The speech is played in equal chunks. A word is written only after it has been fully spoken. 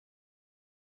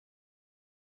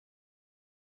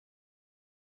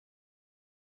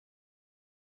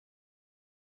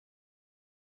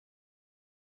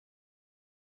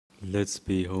Let's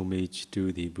pay homage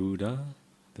to the Buddha,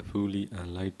 the fully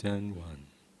enlightened one.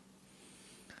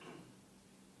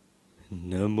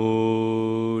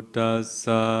 Namo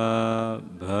tassa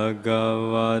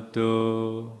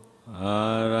bhagavato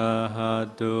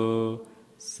arahato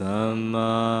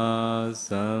samma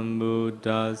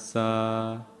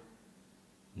sambuddhassa.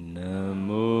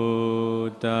 Namo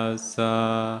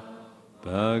tassa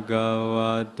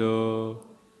bhagavato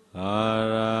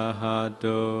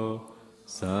arahato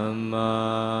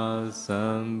samma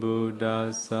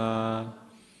sambuddhassa.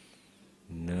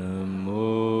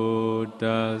 Namo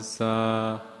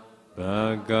tassa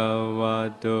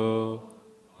bhagavato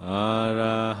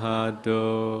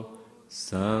arahato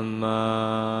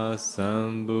samma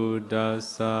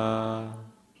sambuddhassa.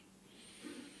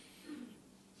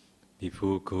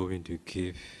 Before going to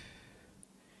give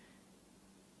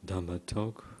Dhamma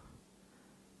talk,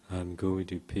 I'm going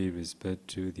to pay respect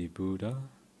to the Buddha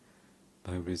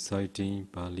by reciting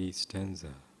Pali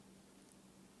stanza.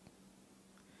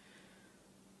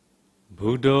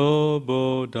 Buddho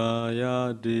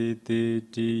bodhaya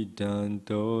diti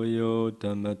danto yo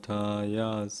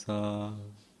dhammataya sa.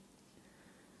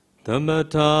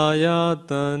 Dhammataya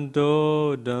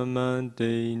tanto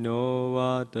dhammante no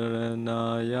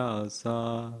vataranaya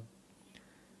sa.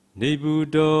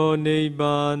 Nibuddho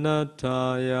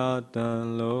nibbanataya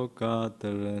tan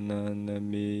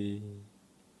lokatarananami.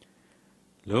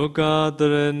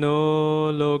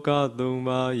 Lokatarano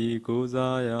lokathumma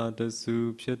ikosaya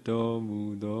tasu phito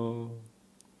mudo.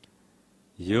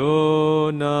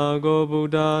 Yo nago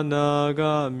Buddha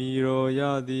naga miro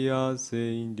yadiya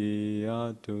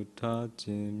seindeya tutta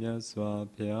chin swa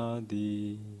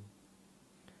phyadi.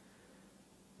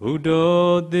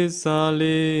 Buddho thissa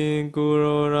le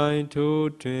kuro rai tho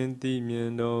twin ti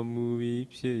myen tormu bi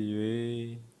phit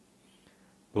yue.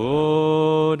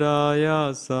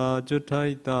 Bodhaya sa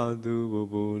chuthai ta tu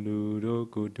bobolu ro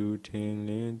kutu thin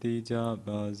lin ti ja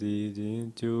ba si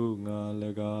chin chu nga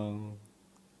lagao.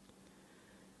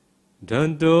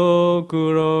 Danto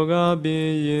kuro ga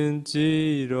bin yin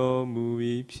chi ro mu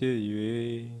bi phit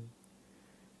yue.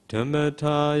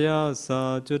 Dhammataya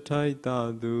sa chuthai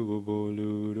ta tu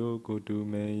bobolu ro kutu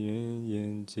me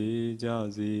yin chi ja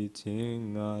si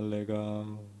chin nga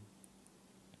lagao.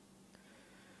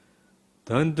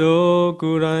 Tanto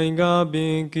kurainga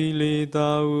bin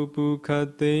kileta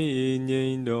upukate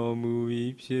nyin domu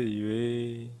ipshe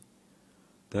yue.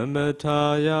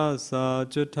 Dhammataya sa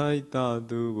chuthai ta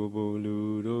tu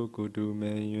bobolu ro kutu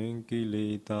me yun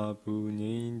kileta pu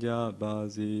nyin ja ba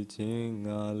si chin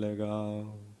nga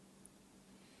lagao.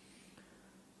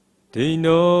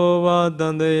 Dino va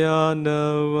dandaya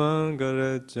na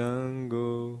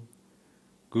vangarajango.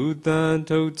 Kutan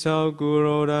thâu chao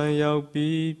kuro ran yau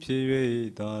pi phit yue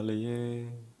ta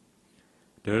lien.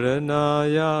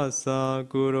 Dharanaya sa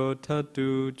kuro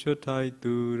thatu chuthai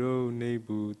tu ro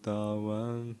nebu ta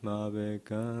wan ma be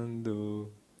kando.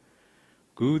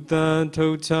 Kutan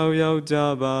thâu chao yau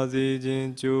ja ba si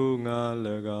chin chu nga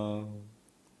lagao.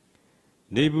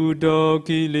 Nebuddho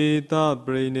kileta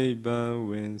pranibban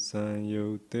win san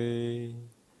yau te.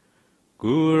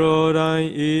 Kuro rai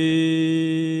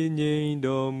e nyin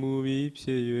domu bi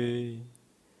phit yue.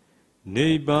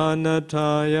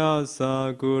 Nibbanataya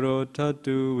sa kuro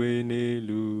thatu we ne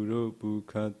lu ro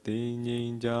bukhate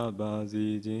nyin ja ba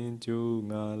si chin chu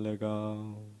nga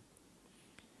lagao.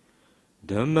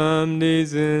 Dhammam ne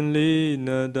sin li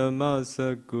na dhamma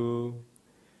sakko.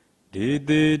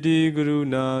 Dite di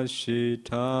karuna shi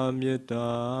tha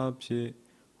metta phit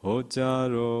ho cha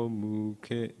ro mu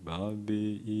khe ba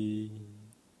bi.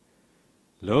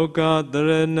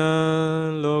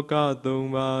 Lokataranam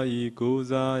lokathumma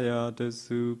ikosaya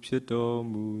tasu phito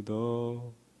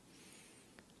mudo.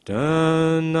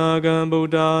 Dhanagam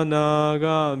Buddha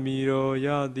naga miro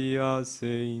yadiya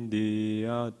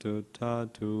seindeya tutta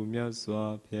tu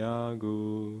swa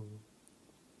phyago.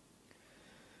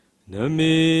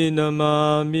 Nami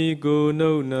namami ko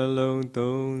nau nalong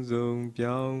tong zong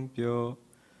pyang pyo.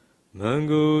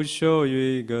 Mango sho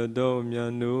yue gado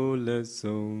myano let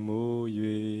song mo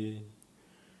yue.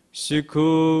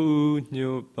 Shiko u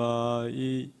nyo pa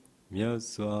i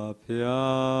swa phya.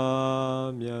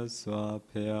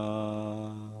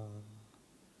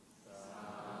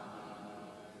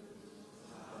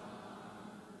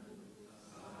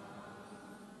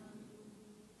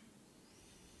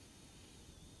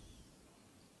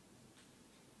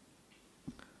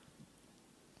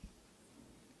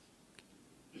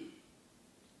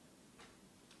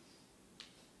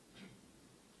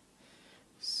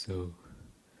 So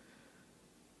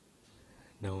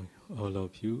now all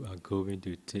of you are going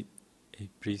to take a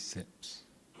precepts.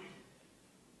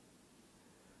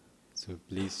 So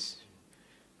please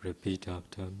repeat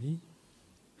after me.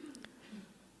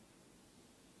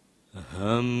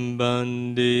 Aham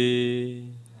bande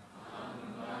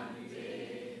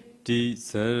ti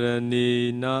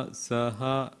saranena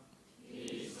saha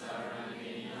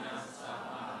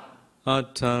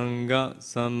atanga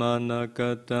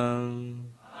samanagatam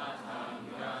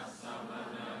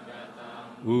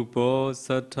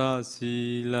uposatha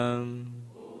silam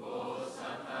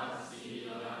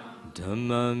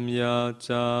dhammam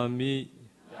yachami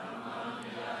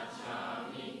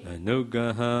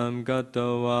anugaham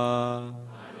gatawa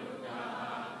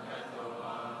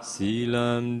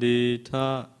silam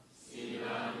ditha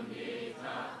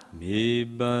me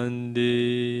bande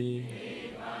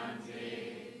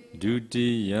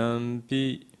dutiyampi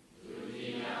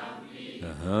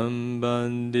aham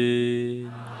bande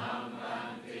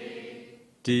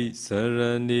ti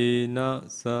saranena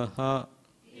saha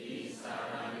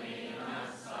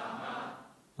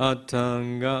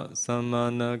atanga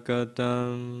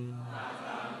samanagatam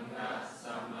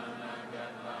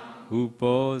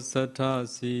uposatha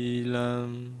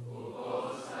silam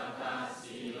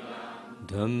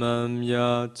dhammam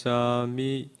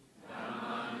yachami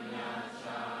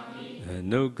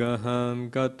anugaham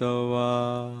gatawa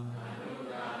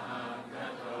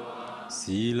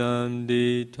silam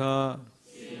ditha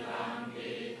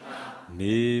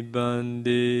me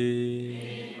bande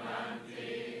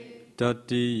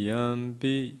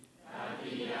tatiyampi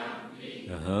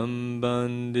aham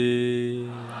bande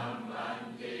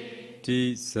ti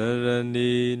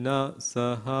saranena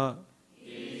saha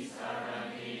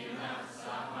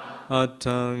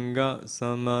atanga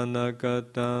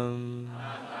samanagatam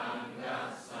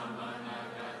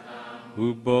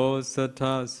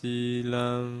uposatha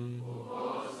silam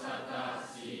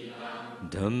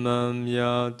dhammam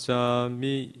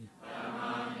yachami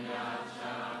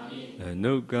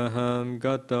anugaham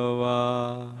gatawa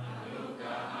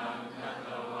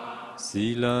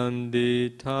silam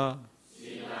ditha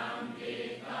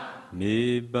me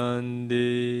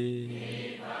bande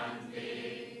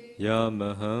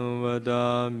yamaham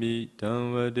vadami tam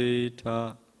vadetha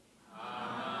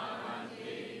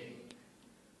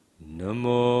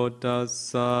namo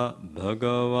tassa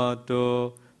bhagavato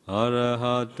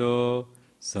arahato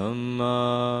samma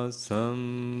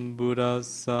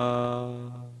sambuddhassa.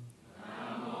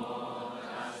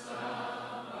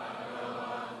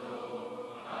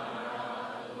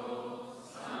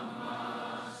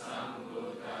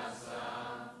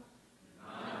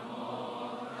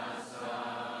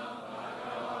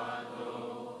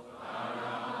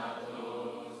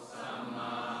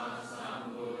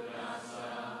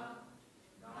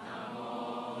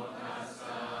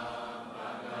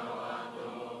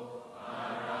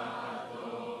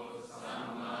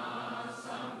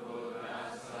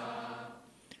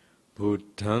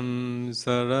 Buddham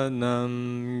saranam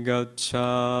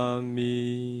gacchami.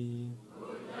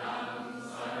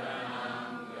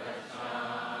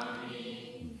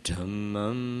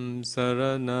 Dhammam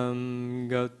saranam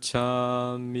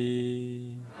gacchami.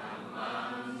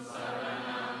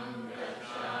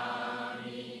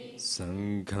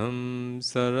 Sangham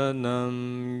saranam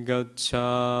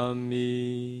gacchami.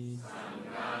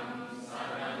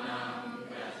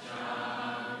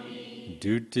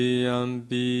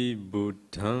 Dutiyampi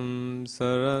buddham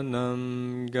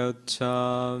saranam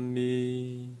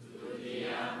gacchami.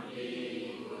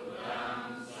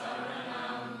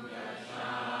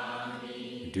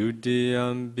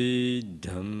 Dutiyampi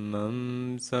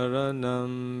dhammam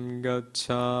saranam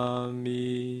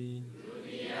gacchami.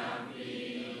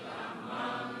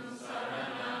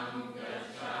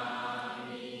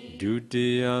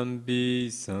 Dutiyampi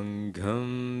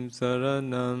sangham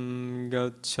saranam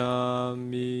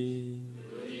gacchami.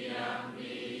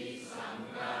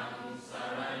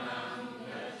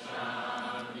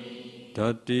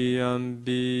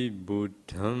 Tatiyampi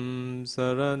buddham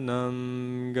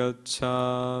saranam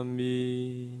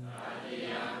gacchami.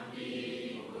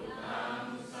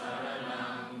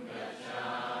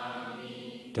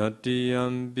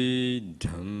 Tatiyampi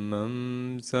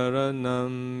dhammam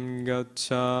saranam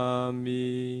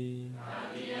gacchami.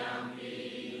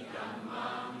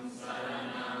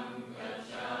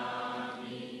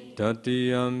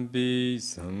 Tatiyampi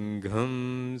sangham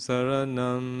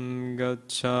saranam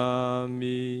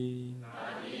gacchami.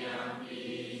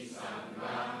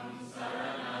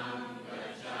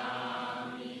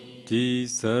 Ti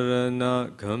sarana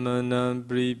gamanam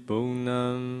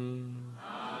pribunam.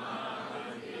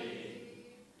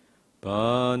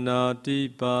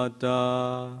 Panatipata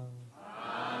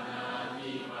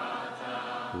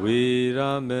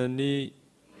Viramani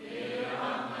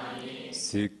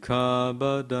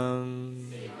Sikkhapadam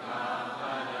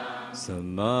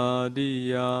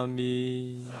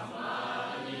Samadhiyami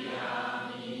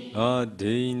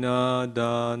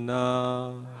Adinadana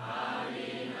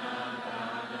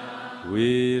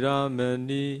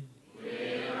Viramani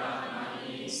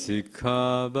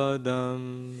Sikkhapadam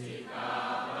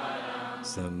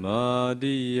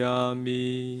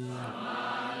Samadhiyami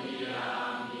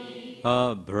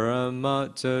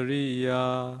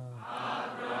Abrahmacharya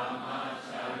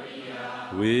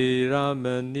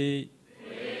Viramani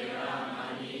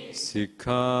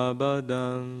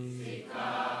Sikkhapadam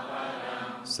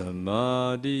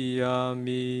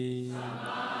Samadhiyami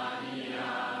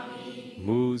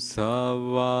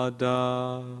Musavada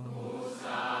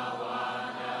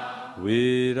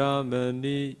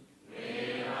Viramani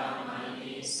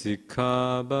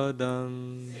Sikkhapadam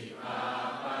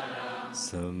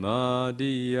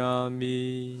Samadhiyami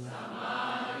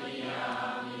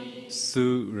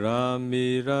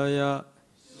Suramiraya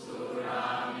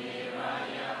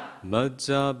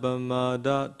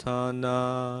Majjapamadatthana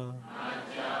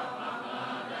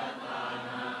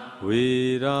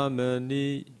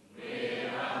Viramani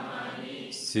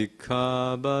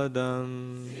Sikkhapadam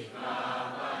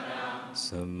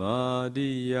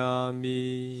Samadhiyami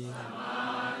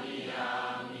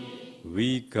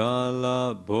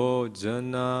Vikala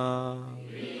Bhojana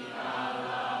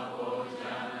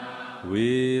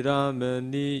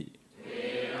Viramani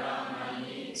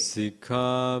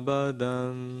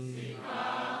Sikkhapadam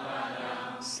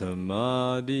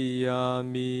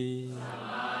Samadhiyami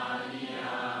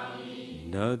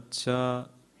Nacha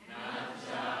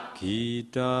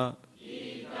Gita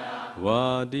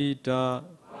Vadita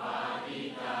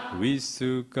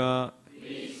Visuka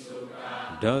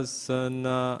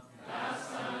Dasana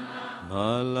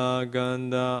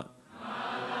Malaganda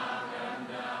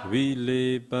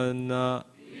Vilepana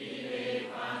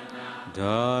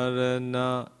Dharana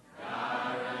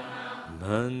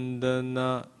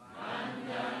Mandana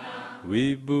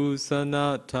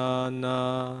Vibhusanatthana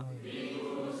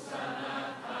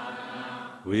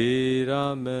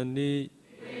Viramani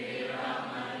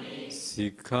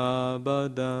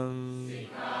Sikkhapadam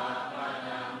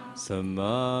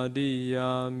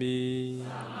Samadhiyami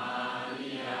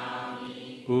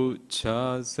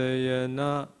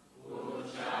Uchasayana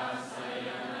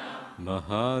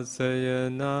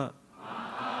Mahasayana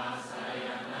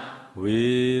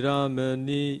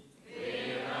Viramani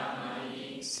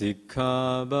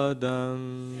Sikkhapadam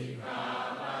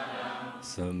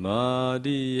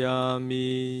Samadhiyami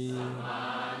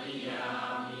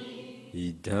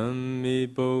Idam me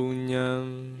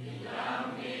punyam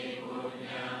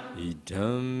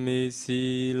Idam me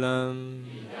silam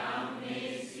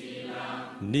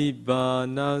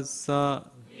Nibbanasa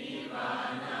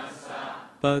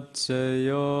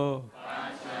Pacayo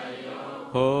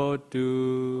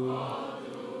Hotu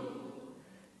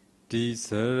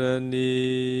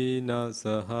Tisarani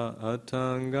Nasaha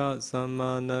Atanga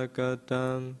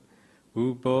Samanakatam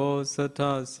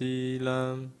Uposatha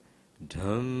Silam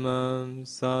Dhammam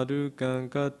Sadhukam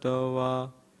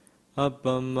Katawa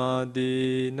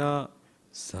Appamadina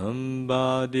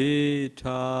Sambadita.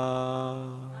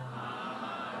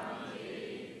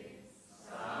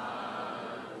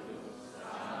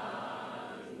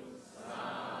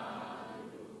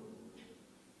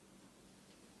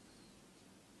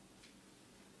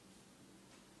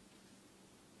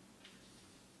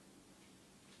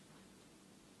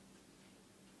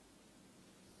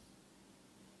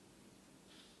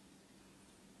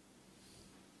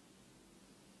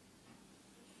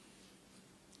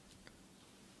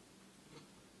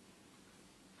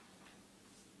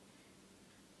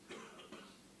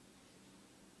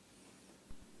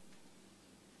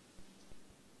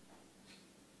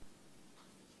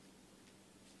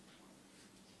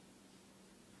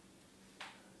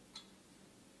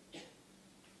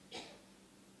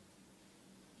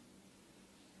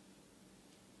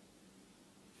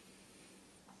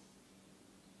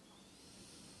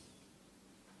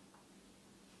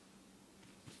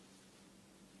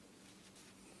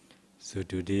 So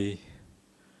today,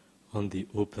 on the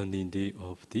opening day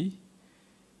of the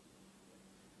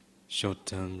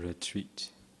short-term retreat,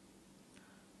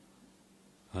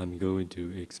 I'm going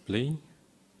to explain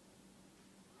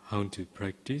how to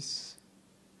practice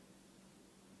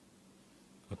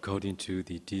according to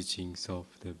the teachings of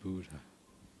the Buddha.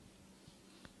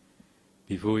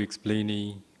 Before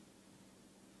explaining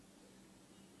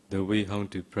the way how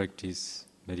to practice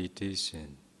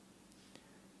meditation,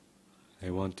 I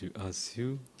want to ask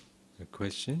you a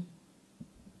question.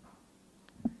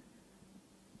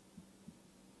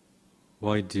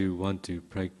 Why do you want to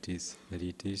practice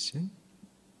meditation?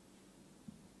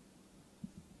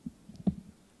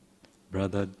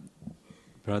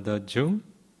 Brother John,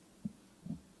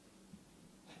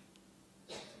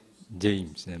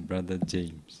 James and Brother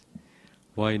James.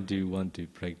 Why do you want to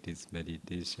practice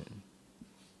meditation?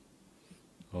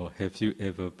 Or have you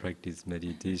ever practiced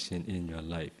meditation in your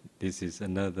life? This is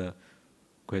another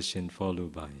question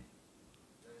followed by.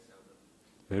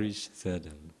 Very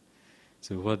seldom.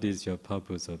 So what is your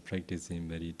purpose of practicing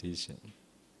meditation?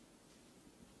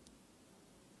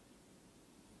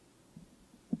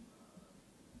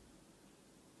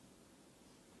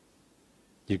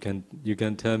 You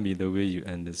can tell me the way you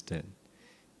understand.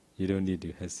 You don't need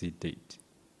to hesitate.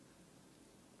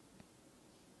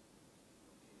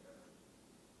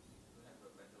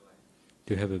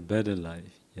 To have a better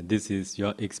life. And this is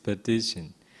your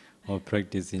expectation of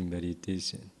practicing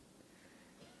meditation.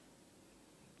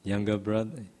 Younger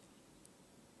brother?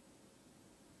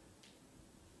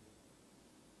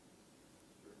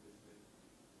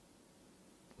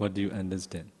 What do you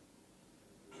understand?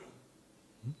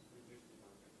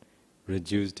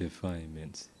 Reduce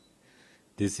defilements.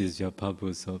 This is your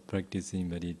purpose of practicing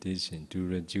meditation, to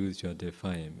reduce your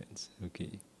defilements.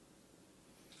 Okay.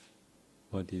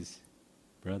 What is,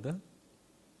 brother?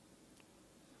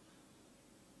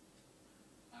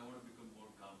 I want to become more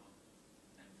calmer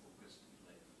and focused in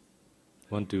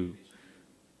life.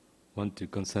 Want to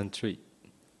concentrate.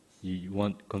 You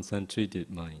want concentrated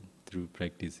mind through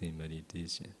practicing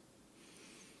meditation.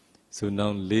 So now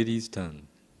ladies' turn.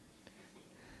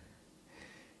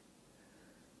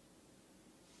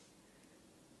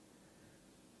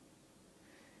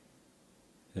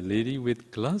 A lady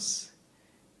with glass?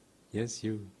 Yes,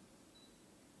 you.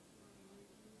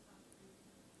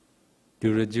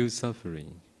 To reduce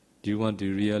suffering. Do you want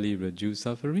to really reduce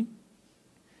suffering?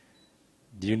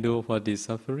 Do you know what is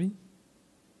suffering?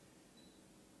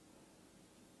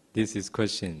 This is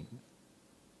question.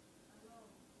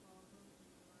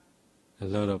 A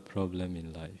lot of problem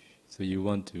in life. So you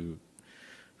want to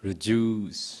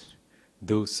reduce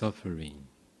those suffering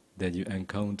that you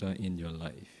encounter in your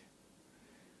life.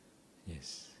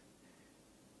 Yes.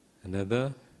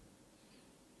 Another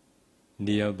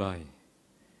nearby.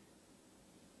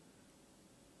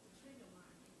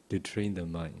 To train the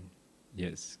mind.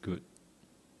 Yes, good.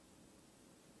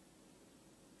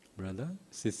 Brother,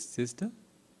 sister?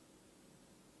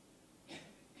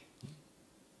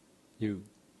 You.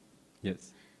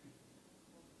 Yes.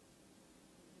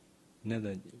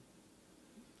 Another.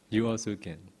 You also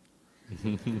can.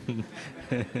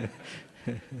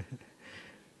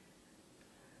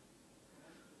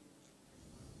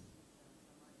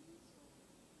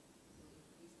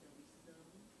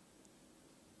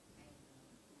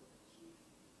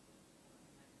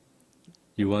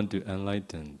 You want to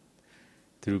enlighten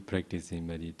through practicing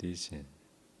meditation.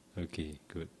 Okay,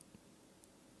 good.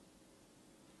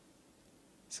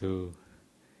 So,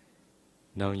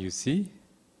 now you see,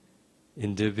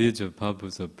 individual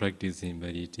purpose of practicing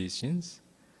meditations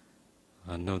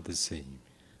are not the same.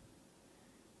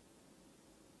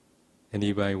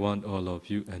 Anyway, I want all of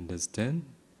you understand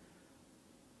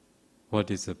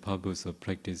what is the purpose of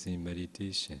practicing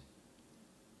meditation.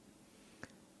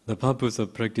 The purpose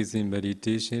of practicing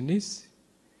meditation is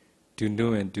to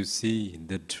know and to see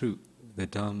the truth, the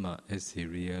Dharma as they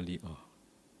really are.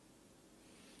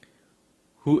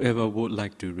 Whoever would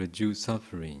like to reduce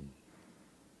suffering,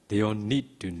 they all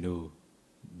need to know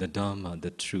the Dharma,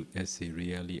 the truth as they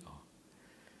really are.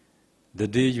 The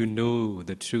day you know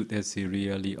the truth as they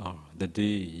really are, the day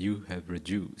you have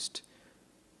reduced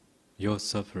your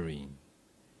suffering,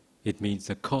 it means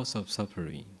the cause of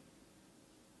suffering.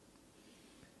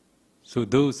 So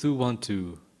those who want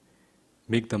to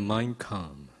make the mind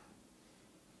calm,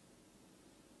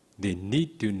 they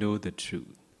need to know the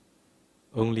truth.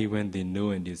 Only when they know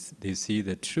and they see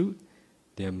the truth,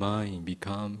 their mind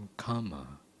become calmer,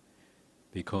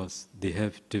 because they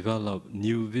have developed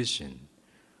new vision,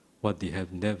 what they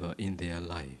have never in their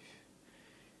life.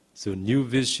 So new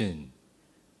vision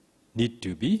need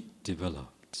to be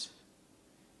developed.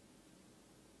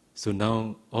 So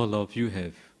now all of you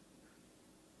have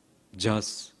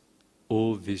just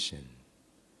old vision,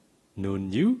 no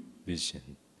new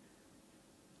vision.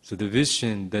 So the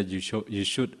vision that you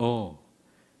should all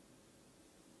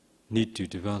need to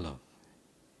develop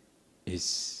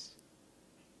is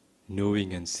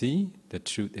knowing and see the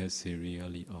truth as they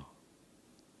really are.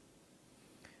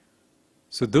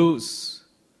 So those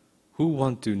who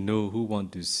want to know, who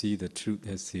want to see the truth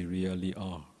as they really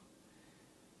are,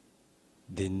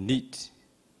 they need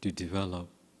to develop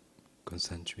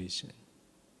concentration.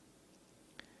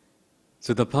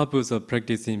 So the purpose of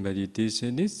practicing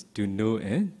meditation is to know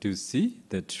and to see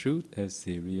the truth as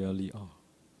they really are.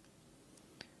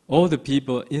 all the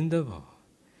people in the world,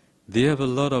 they have a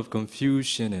lot of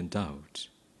confusion and doubt.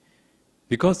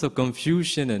 Because of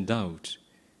confusion and doubt,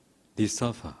 they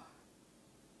suffer.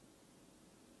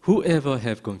 Whoever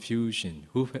have confusion,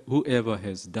 whoever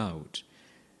has doubt,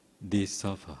 they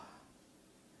suffer.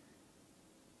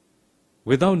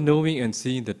 Without knowing and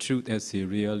seeing the truth as they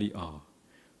really are,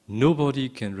 nobody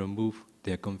can remove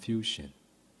their confusion.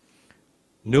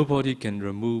 Nobody can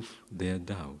remove their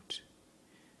doubt.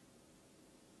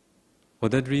 For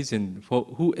that reason, for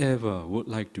whoever would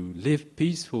like to live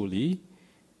peacefully,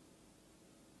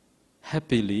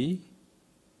 happily,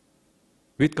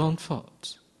 with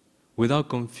comfort, without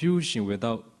confusion,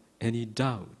 without any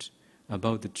doubt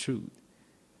about the truth,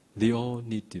 they all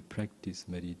need to practice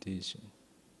meditation.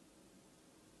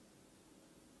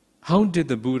 How did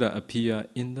the Buddha appear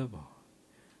in the world?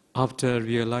 After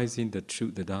realizing the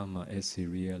truth, the Dharma, as they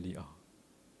really are.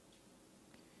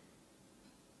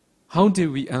 How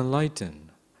did we enlighten?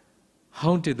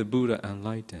 How did the Buddha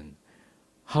enlighten?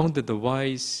 How did the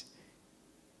wise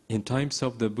in times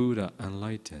of the Buddha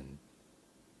enlighten?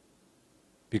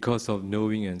 Because of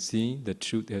knowing and seeing the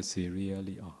truth as they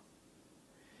really are.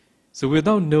 So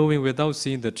without knowing, without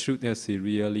seeing the truth as they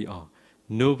really are,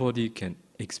 nobody can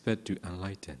expect to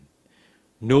enlighten.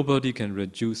 Nobody can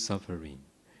reduce suffering.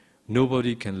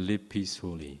 Nobody can live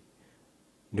peacefully.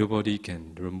 Nobody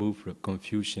can remove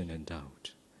confusion and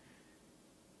doubt.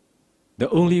 The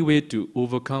only way to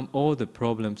overcome all the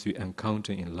problems we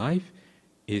encounter in life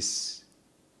is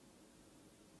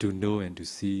to know and to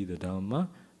see the Dharma,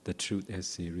 the truth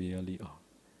as they really are.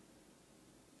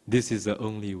 This is the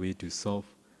only way to solve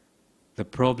the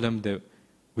problem that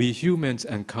we humans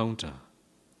encounter.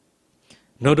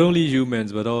 Not only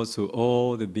humans, but also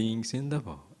all the beings in the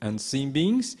world, unseen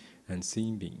beings and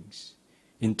seen beings,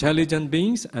 intelligent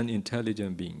beings and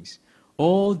intelligent beings.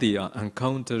 All they are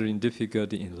encountering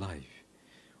difficulty in life.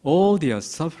 All they are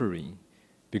suffering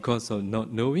because of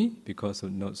not knowing, because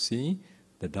of not seeing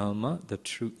the Dharma, the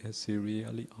truth as they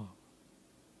really are.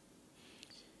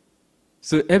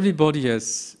 So everybody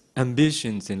has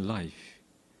ambitions in life.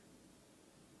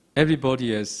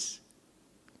 Everybody has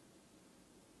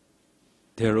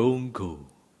their own goal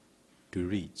to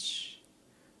reach.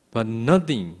 But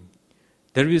nothing,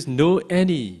 there is no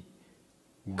any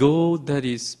goal that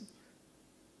is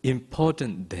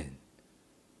important than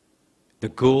the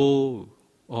goal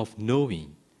of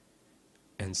knowing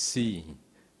and seeing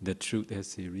the truth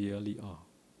as they really are.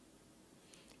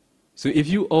 So if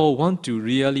you all want to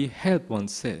really help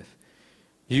oneself,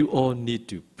 you all need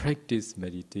to practice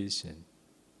meditation.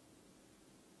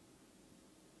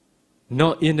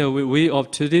 Not in a way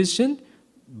of tradition,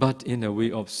 but in a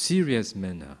way of serious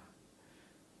manner.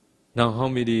 Now how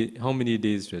many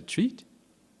days retreat?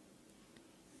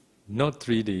 Not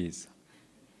 3 days.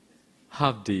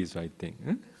 Half days, I think.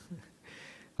 Huh?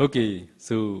 Okay,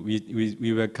 so we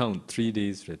will count 3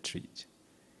 days retreat.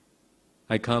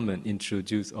 I come and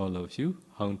introduce all of you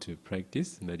how to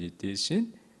practice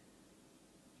meditation.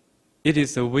 It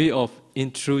is a way of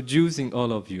introducing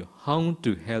all of you how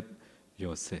to help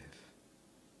yourself.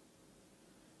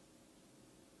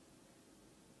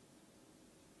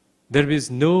 There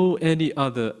is no any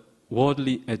other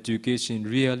worldly education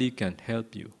really can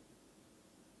help you.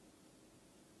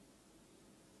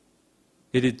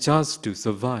 It is just to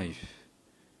survive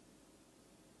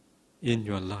in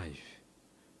your life.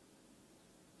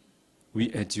 We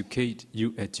educate,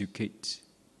 you educate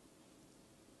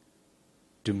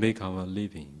to make our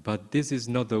living. But this is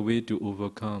not the way to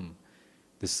overcome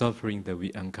the suffering that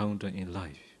we encounter in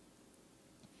life.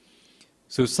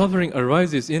 So suffering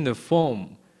arises in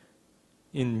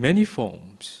many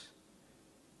forms.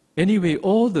 Anyway,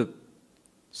 all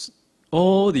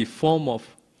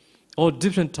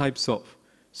different types of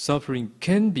suffering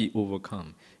can be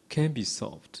overcome, can be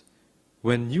solved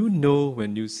when you know,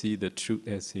 when you see the truth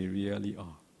as they really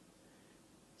are.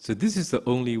 So this is the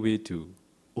only way to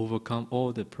overcome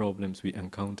all the problems we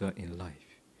encounter in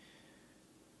life.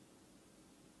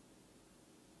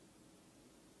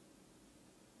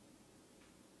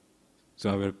 So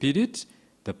I will repeat it.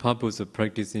 The purpose of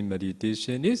practicing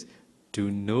meditation is to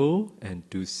know and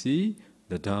to see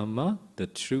the Dharma, the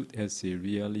truth as they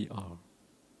really are.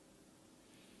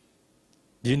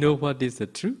 Do you know what is the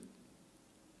truth?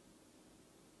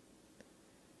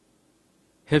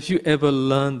 Have you ever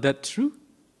learned that truth?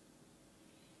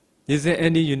 Is there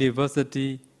any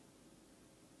university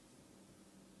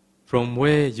from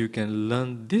where you can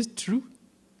learn this truth?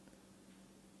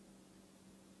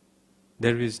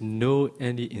 There is no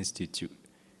any institute,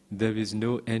 there is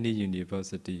no any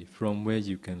university from where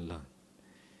you can learn.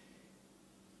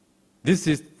 This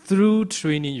is through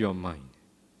training your mind.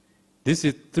 This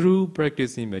is through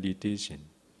practicing meditation,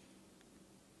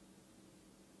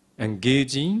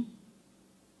 engaging,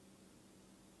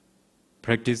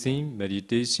 practicing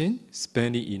meditation,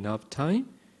 spending enough time.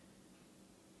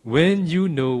 When you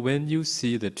know, when you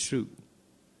see the truth,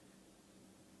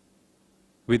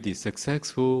 with the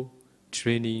successful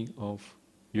training of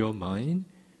your mind,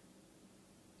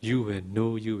 you will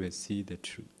know, you will see the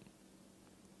truth.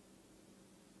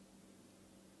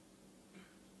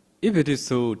 If it is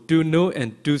so, to know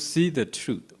and to see the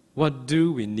truth, what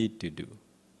do we need to do?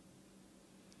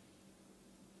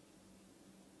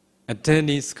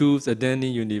 Attending schools,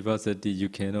 attending university, you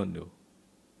cannot know.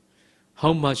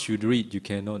 How much you read, you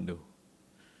cannot know.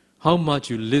 How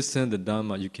much you listen to the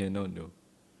Dharma, you cannot know.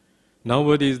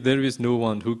 Nowadays, there is no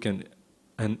one who can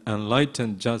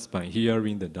enlighten just by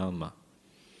hearing the Dharma.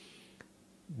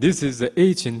 This is the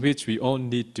age in which we all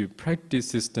need to practice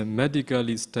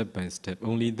systematically, step by step.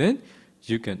 Only then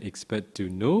you can expect to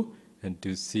know and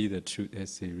to see the truth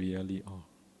as they really are.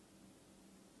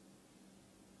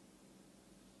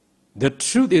 The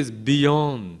truth is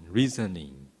beyond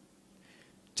reasoning.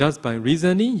 Just by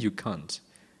reasoning, you can't.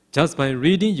 Just by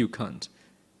reading, you can't.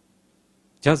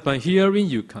 Just by hearing,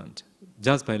 you can't.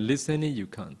 Just by listening, you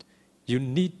can't. You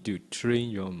need to train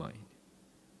your mind.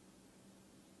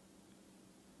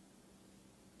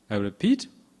 I repeat,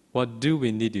 what do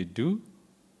we need to do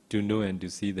to know and to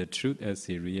see the truth as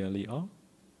they really are?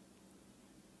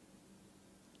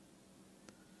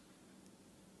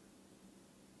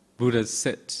 Buddha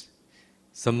said,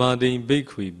 Samadhi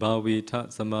bhikkhu bhaveta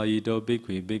samayito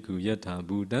bhikkhu bhikkhu yatha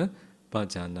Buddha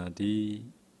pajanati.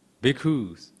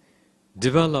 Bhikkhus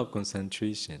develop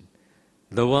concentration.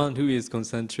 The one who is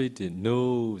concentrated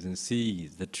knows and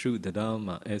sees the truth, the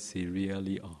Dharma, as they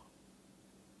really are.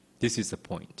 This is the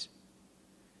point.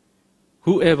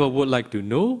 Whoever would like to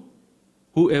know,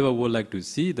 whoever would like to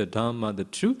see the Dharma, the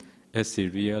truth, as they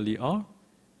really are,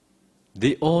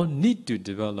 they all need to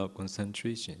develop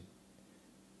concentration.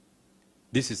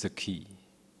 This is the key.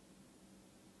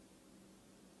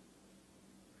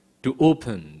 To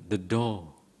open the door,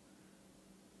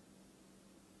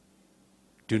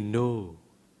 to know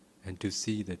and to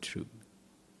see the truth.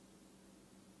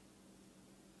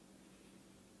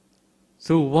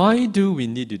 So why do we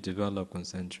need to develop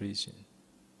concentration?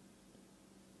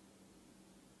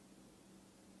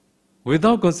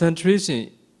 Without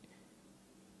concentration,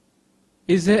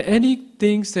 is there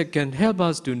anything that can help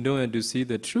us to know and to see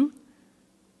the truth?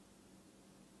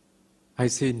 I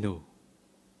say no.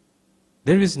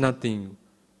 There is nothing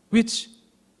which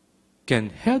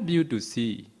can help you to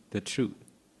see the truth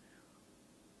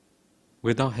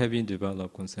without having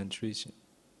developed concentration.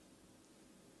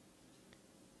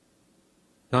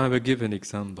 Now I will give an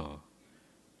example.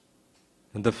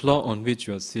 On the floor on which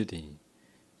you are sitting,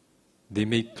 they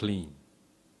make clean.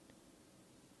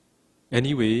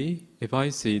 Anyway, if I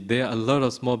say there are a lot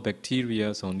of small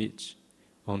bacteria on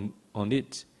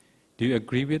it, do you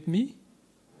agree with me?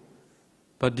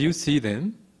 But do you see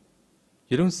them?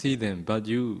 You don't see them, but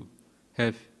you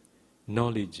have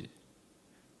knowledge.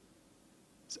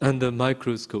 Under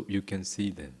microscope, you can see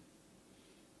them.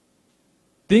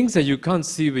 Things that you can't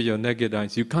see with your naked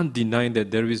eyes, you can't deny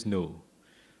that there is no.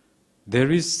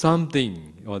 There is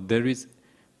something, or there is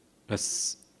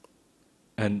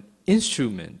an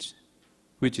instrument,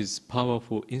 which is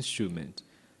powerful instrument,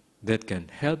 that can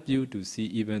help you to see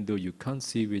even though you can't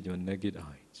see with your naked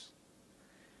eyes.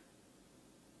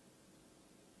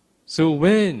 So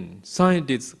when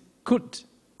scientists could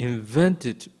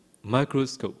invented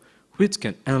microscope, which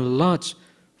can enlarge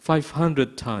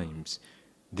 500 times,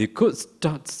 they could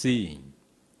start seeing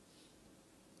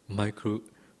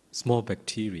small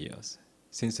bacteria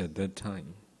since at that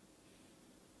time.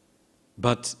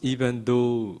 But even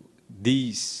though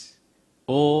these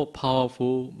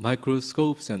all-powerful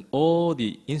microscopes and all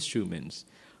the instruments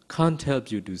can't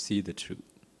help you to see the truth,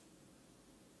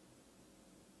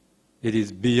 it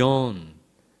is beyond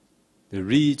the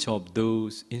reach of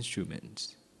those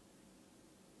instruments.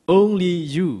 Only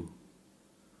you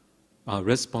are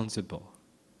responsible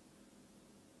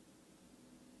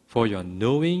for your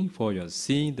knowing, for your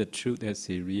seeing the truth as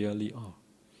they really are.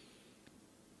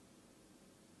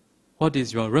 What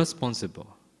is your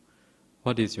responsible?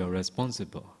 What is your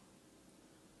responsible?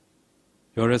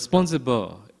 Your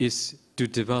responsible is to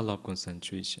develop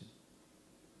concentration.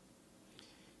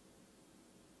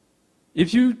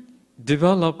 If you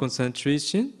develop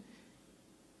concentration,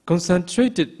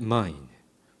 concentrated mind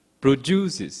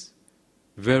produces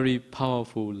very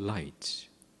powerful light.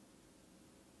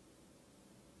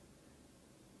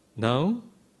 Now,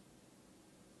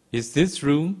 is this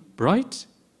room bright?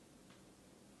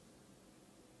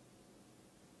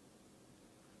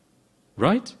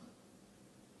 Right?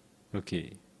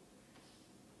 Okay.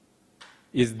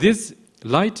 Is this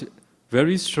light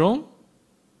very strong?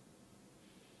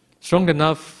 Strong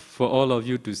enough for all of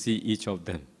you to see each of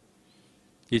them,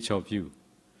 each of you.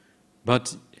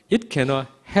 But it cannot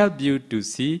help you to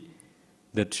see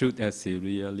the truth as they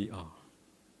really are.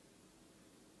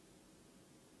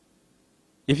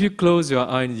 If you close your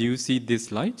eyes, you see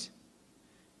this light,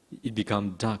 it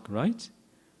becomes dark, right?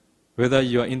 Whether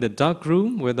you are in the dark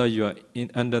room, whether you are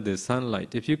under the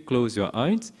sunlight, if you close your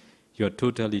eyes, you are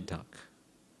totally dark.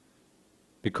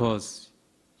 Because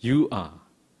you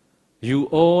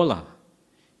all are,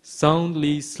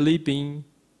 soundly sleeping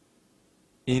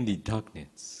in the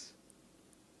darkness.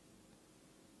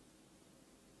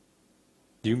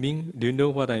 Do you know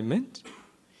what I meant?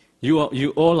 You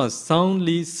all are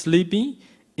soundly sleeping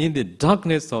in the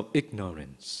darkness of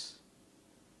ignorance.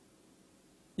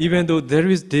 Even though there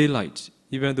is daylight,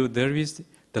 even though there is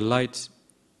the light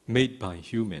made by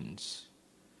humans,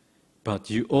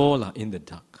 but you all are in the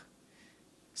dark,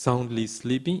 soundly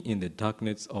sleeping in the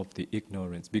darkness of the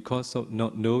ignorance because of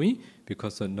not knowing,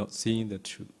 because of not seeing the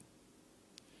truth.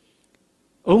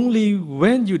 Only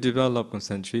when you develop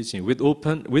concentration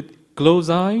with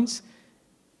closed eyes,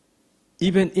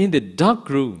 even in the dark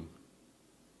room,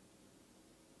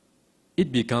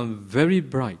 it becomes very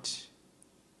bright.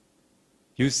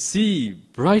 You see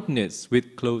brightness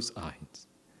with closed eyes.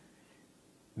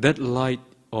 That light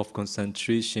of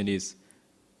concentration is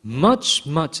much,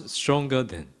 much stronger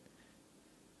than,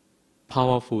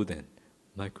 powerful than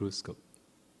microscope.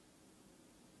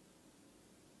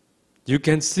 You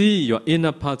can see your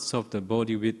inner parts of the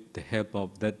body with the help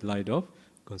of that light of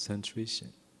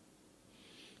concentration.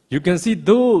 You can see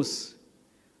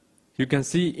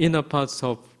inner parts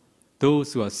of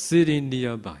those who are sitting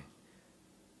nearby.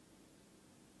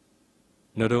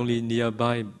 Not only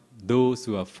nearby, those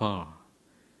who are far,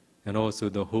 and also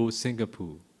the whole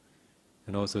Singapore,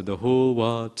 and also the whole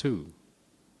world too.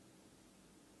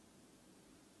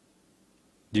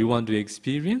 Do you want to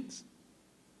experience?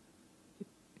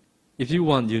 If you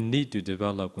want, you need to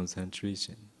develop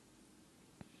concentration.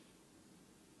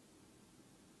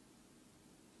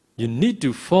 You need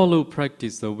to follow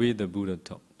practice the way the Buddha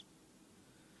taught.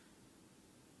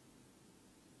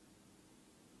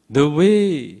 The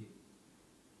way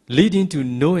leading to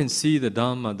know and see the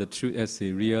Dharma, the truth as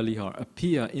they really are,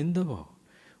 appear in the world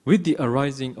with the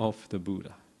arising of the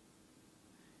Buddha.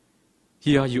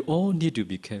 Here you all need to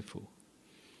be careful.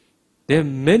 There are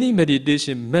many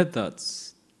meditation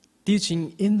methods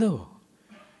teaching in the world.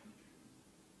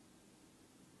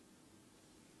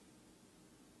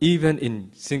 Even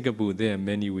in Singapore, there are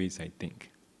many ways, I think.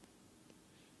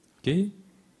 Okay?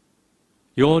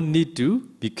 You all need to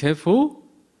be careful.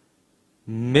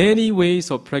 Many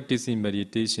ways of practicing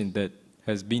meditation that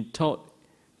has been taught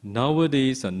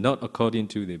nowadays are not according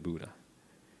to the Buddha.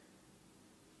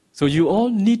 So you all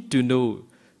need to know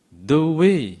the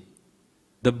way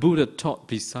the Buddha taught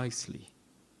precisely.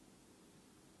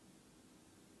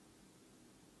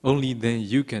 Only then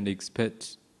you can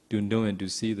expect to know and to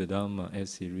see the Dharma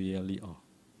as they really are.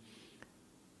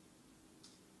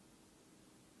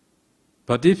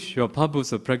 But if your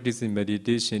purpose of practicing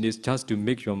meditation is just to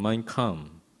make your mind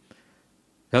calm,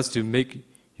 just to make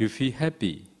you feel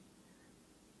happy,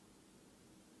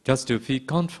 just to feel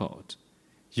comfort,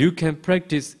 you can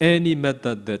practice any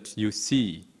method that you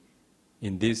see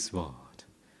in this world.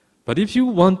 But if you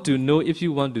want to know, if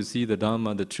you want to see the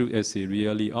Dharma, the truth as they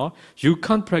really are, you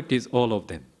can't practice all of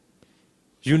them.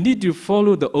 You need to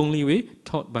follow the only way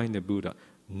taught by the Buddha,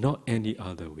 not any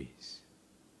other ways.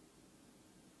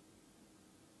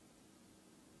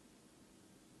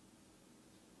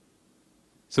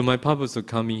 So my purpose of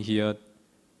coming here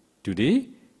today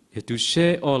is to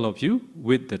share all of you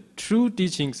with the true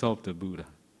teachings of the Buddha.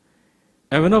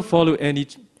 I will not follow any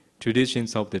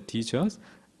traditions of the teachers.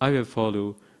 I will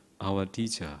follow our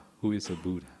teacher, who is a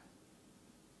Buddha.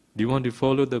 Do you want to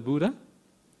follow the Buddha?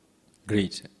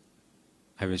 Great.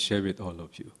 I will share with all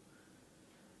of you.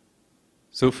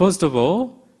 So first of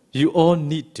all, you all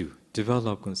need to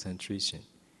develop concentration.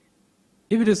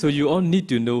 If it is so, you all need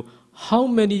to know how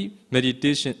many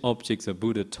meditation objects the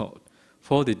Buddha taught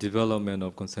for the development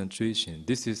of concentration.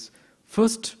 This is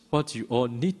first what you all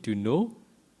need to know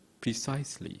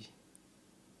precisely.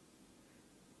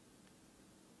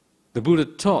 The Buddha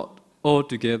taught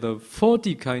altogether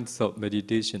 40 kinds of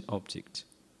meditation objects.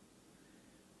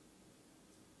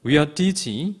 We are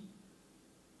teaching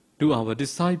to our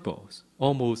disciples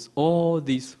almost all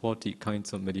these 40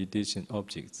 kinds of meditation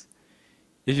objects.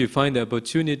 If you find the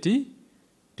opportunity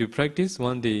to practice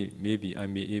one day, maybe I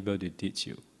may be able to teach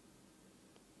you.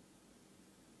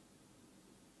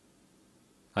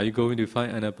 Are you going to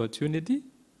find an opportunity?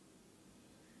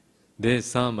 There's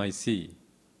some I see,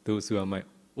 those who are my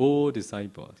old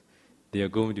disciples. They are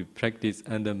going to practice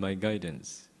under my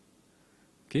guidance.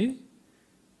 Okay?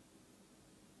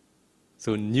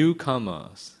 So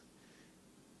newcomers,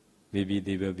 maybe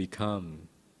they will become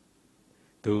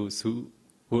those who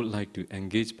would like to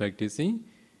engage practicing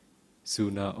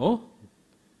sooner or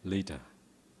later.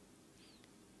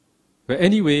 But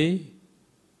anyway,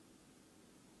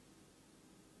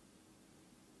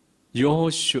 you all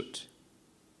should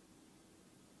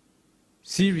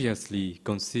seriously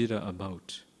consider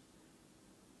about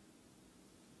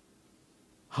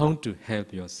how to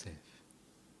help yourself.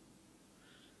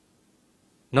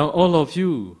 Now all of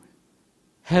you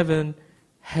haven't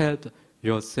helped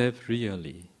yourself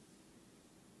really.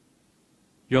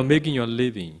 You're making your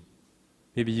living.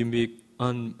 Maybe you make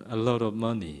a lot of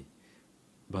money,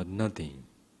 but nothing.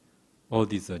 All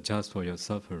these are just for your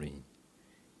suffering,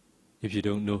 if you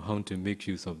don't know how to make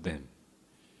use of them.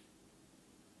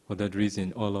 For that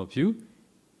reason, all of you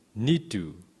need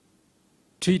to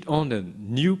treat on a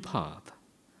new path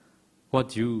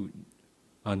what you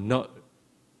are not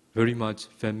very much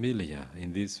familiar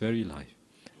in this very life.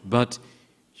 But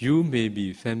you may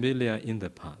be familiar in the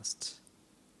past.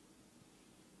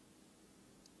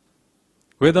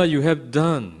 Whether you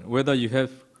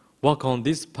have walked on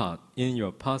this path in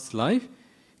your past life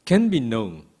can be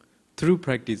known through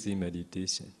practicing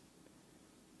meditation.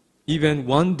 Even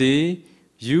one day,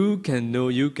 you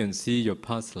can see your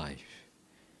past life.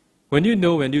 When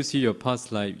you see your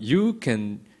past life, you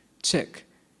can check,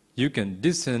 you can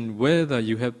discern whether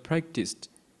you have practiced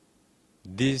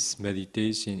this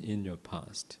meditation in your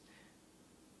past.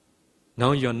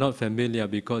 Now you are not familiar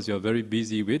because you are very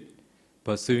busy with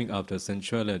pursuing after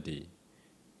sensuality.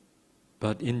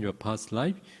 But in your past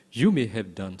life, you may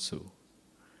have done so.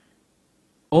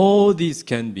 All these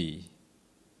can be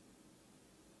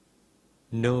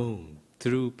known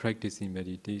through practicing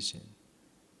meditation.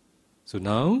 So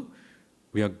now,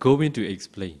 we are going to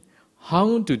explain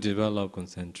how to develop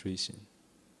concentration.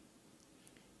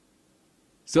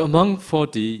 So among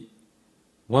 40,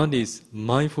 one is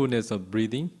mindfulness of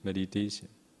breathing meditation.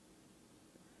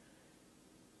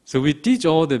 So we teach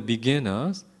all the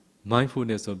beginners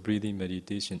mindfulness of breathing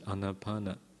meditation,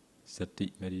 anapana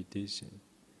sati meditation.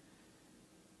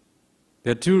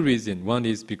 There are two reasons. One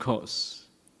is because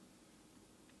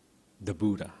of the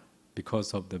Buddha.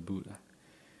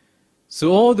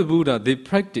 So all the Buddha, they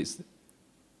practice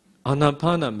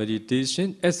anapana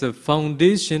meditation as a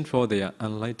foundation for their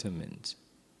enlightenment.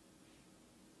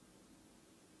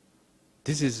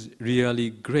 This is really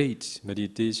great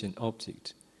meditation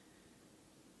object.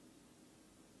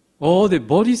 All the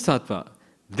bodhisattva,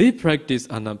 they practice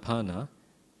anapana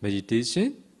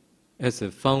meditation as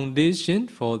a foundation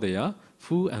for their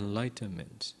full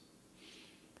enlightenment.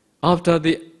 After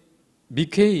they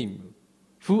became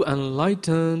full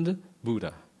enlightened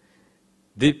Buddha,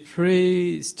 they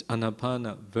praised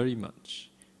anapana very much.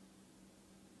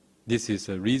 This is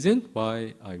a reason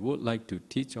why I would like to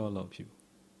teach all of you.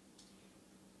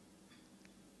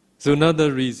 So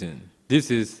another reason,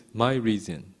 this is my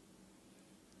reason.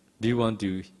 Do you want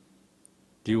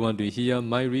to hear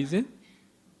my reason?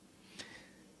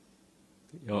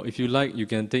 Or if you like, you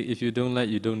can take. If you don't like,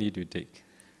 you don't need to take.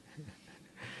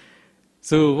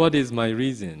 So what is my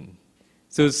reason?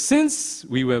 So since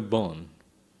we were born,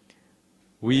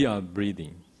 we are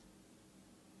breathing.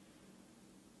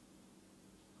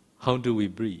 How do we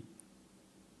breathe?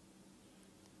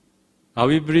 Are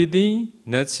we breathing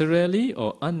naturally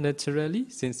or unnaturally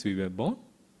since we were born?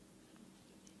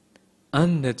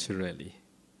 Unnaturally.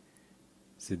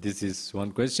 So this is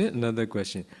one question. Another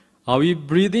question. Are we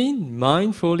breathing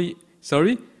mindfully?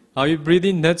 Are we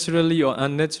breathing naturally or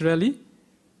unnaturally?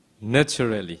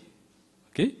 Naturally.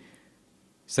 Okay?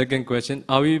 Second question.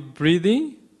 Are we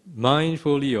breathing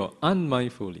mindfully or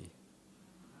unmindfully?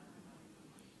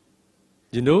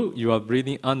 You are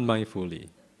breathing unmindfully.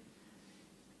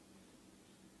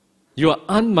 You are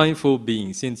unmindful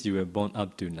being since you were born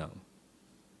up to now.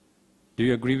 Do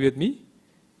you agree with me?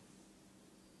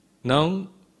 Now,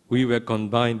 we will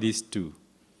combine these two.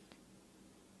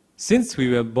 Since we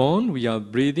were born, we are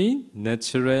breathing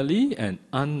naturally and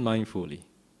unmindfully.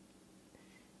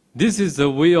 This is the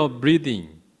way of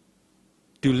breathing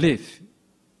to live.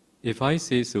 If I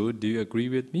say so, do you agree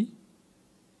with me?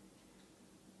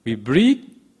 We breathe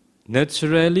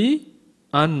naturally,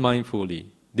 unmindfully.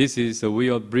 This is a way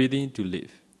of breathing to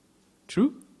live.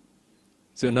 True?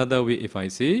 So another way, if I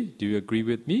say, do you agree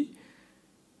with me?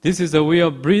 This is a way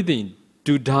of breathing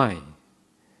to die.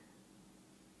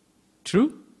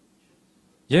 True?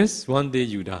 Yes, one day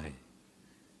you die.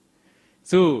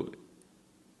 So,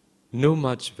 no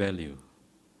much value.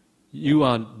 You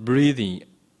are breathing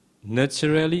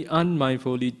naturally,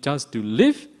 unmindfully, just to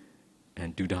live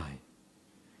and to die.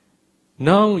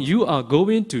 Now you are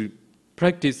going to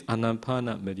practice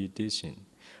Anapana meditation.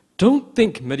 Don't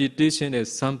think meditation is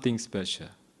something special.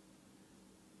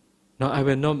 Now I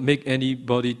will not make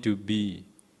anybody to be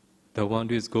the one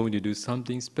who is going to do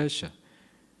something special.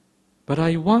 But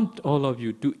I want all of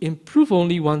you to improve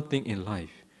only one thing in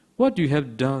life. What you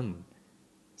have done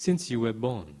since you were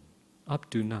born up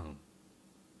to now.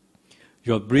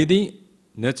 You are breathing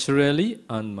naturally,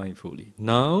 unmindfully.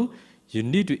 Now you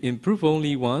need to improve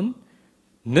only one,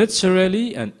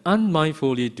 naturally and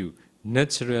unmindfully to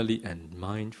naturally and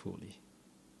mindfully.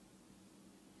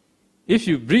 If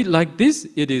you breathe like this,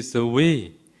 it is a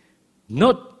way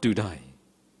not to die.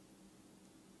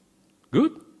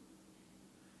 Good?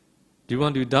 Do you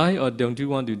want to die or don't you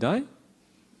want to die?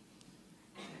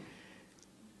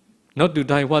 Not to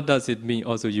die, what does it mean?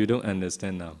 Also, you don't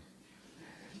understand now.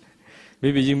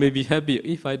 Maybe you may be happy.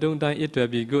 If I don't die, it will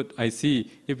be good. I see,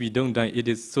 if we don't die, it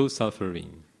is so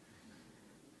suffering.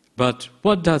 But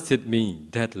what does it mean,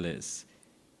 deathless?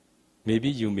 Maybe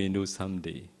you may know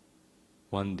someday,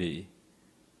 one day.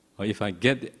 Or if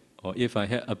I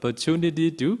have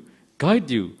opportunity to guide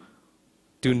you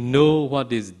to know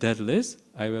what is deathless,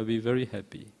 I will be very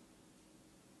happy.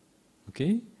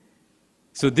 Okay?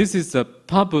 So this is the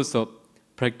purpose of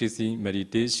practicing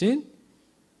meditation,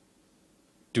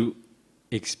 to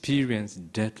experience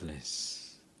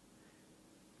deathless.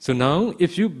 So now,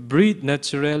 if you breathe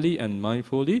naturally and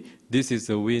mindfully, this is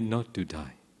a way not to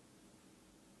die.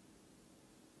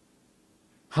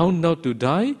 How not to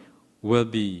die will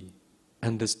be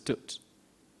understood.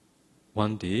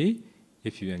 One day,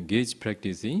 if you engage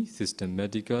practicing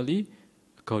systematically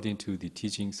according to the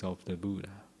teachings of the Buddha.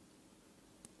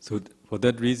 So for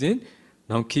that reason,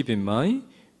 now keep in mind,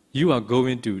 you are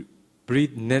going to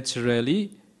breathe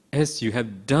naturally as you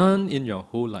have done in your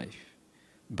whole life,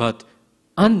 but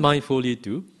unmindfully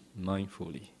to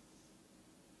mindfully.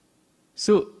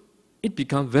 So it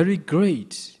becomes very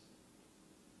great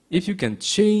if you can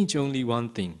change only one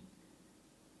thing.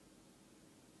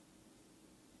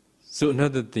 So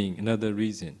another thing, another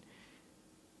reason.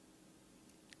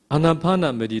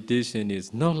 Anapana meditation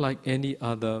is not like any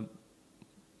other,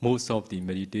 most of the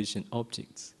meditation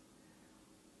objects.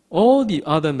 All the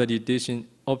other meditation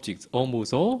objects,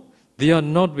 almost all, they are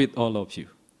not with all of you.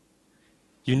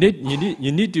 You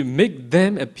need to make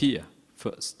them appear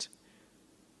first.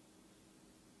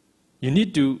 You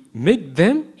need to make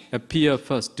them appear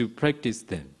first to practice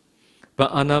them.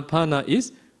 But Anapana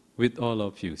is with all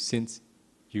of you since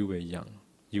you were young,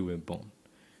 you were born.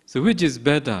 So which is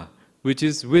better? Which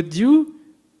is with you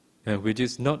and which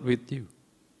is not with you?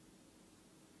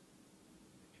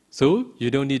 So you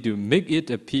don't need to make it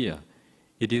appear.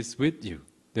 It is with you.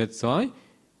 That's why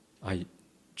I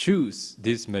choose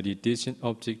this meditation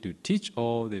object to teach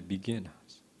all the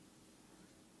beginners.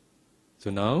 So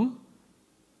now,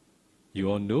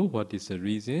 you all know what is the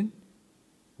reason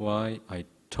why I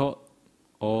taught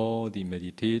all the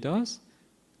meditators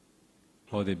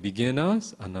or the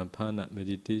beginners Anapana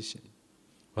meditation.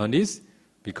 One is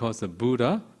because the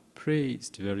Buddha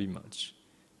praised very much.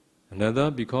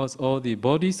 Another, because all the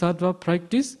bodhisattva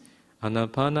practice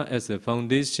Anapana as a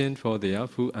foundation for their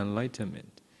full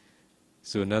enlightenment.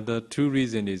 So another two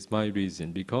reason is my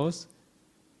reason, because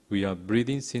we are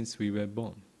breathing since we were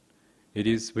born. It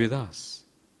is with us.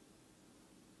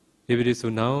 If it is so,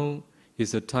 now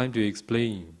is the time to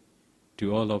explain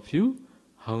to all of you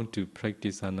how to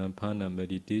practice Anapana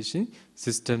meditation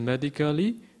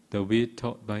systematically, the way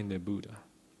taught by the Buddha.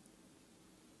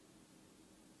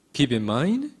 Keep in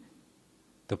mind,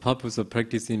 the purpose of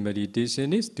practicing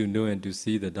meditation is to know and to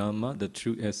see the Dhamma, the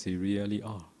truth as they really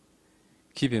are.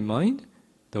 Keep in mind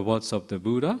the words of the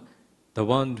Buddha, the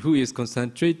one who is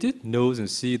concentrated knows and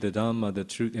sees the Dhamma, the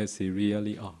truth as they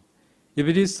really are. If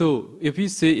it is so, if we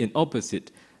say in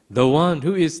opposite, the one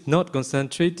who is not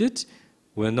concentrated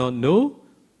will not know,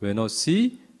 will not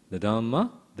see the Dhamma,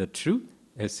 the truth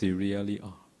as they really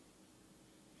are.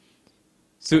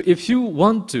 So if you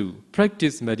want to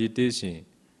practice meditation,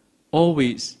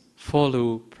 always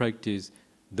follow, practice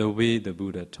the way the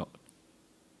Buddha taught.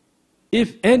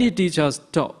 If any teachers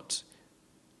taught,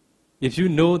 if you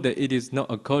know that it is not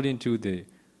according to the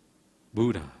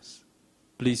Buddhas,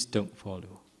 please don't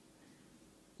follow.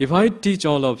 If I teach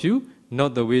all of you,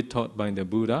 not the way taught by the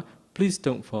Buddha, please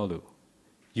don't follow.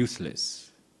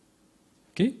 Useless.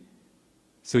 Okay?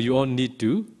 So you all need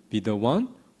to be the one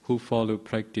who follow,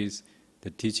 practice the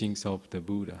teachings of the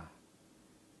Buddha.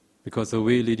 Because the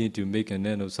way leading to make an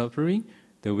end of suffering,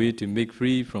 the way to make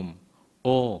free from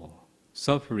all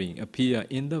suffering appear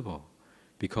in the world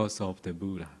because of the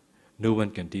Buddha. No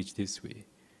one can teach this way.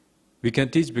 We can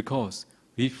teach because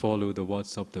we follow the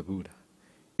words of the Buddha.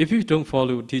 If you don't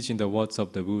follow teaching the words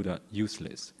of the Buddha,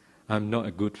 useless. I'm not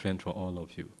a good friend for all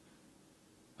of you.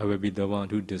 I will be the one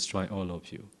who destroy all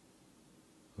of you.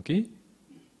 Okay?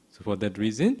 So for that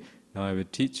reason, now I will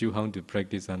teach you how to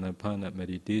practice Anapana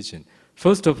meditation.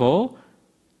 First of all,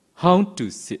 how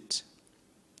to sit.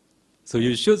 So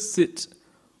you should sit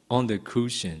on the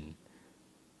cushion.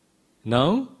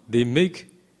 Now they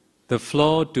make the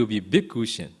floor to be big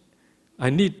cushion. I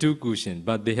need 2 cushions,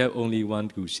 but they have only 1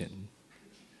 cushion.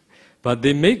 But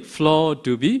they make floor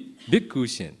to be big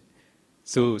cushion.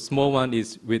 So small one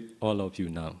is with all of you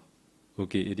now.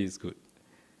 Okay, it is good.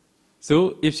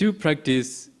 So if you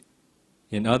practice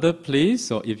in other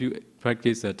place, or if you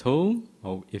practice at home,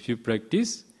 or if you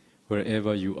practice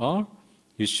wherever you are,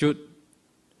 you should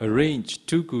arrange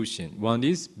 2 cushions. One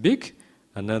is big,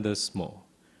 another small.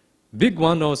 Big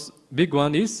one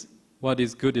is what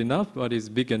is good enough, what is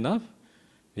big enough.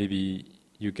 Maybe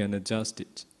you can adjust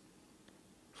it.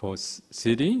 For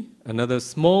sitting, another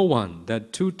small one, there are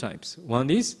 2 types. One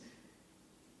is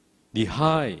the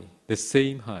high, the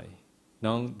same high.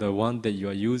 Now the one that you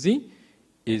are using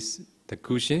is the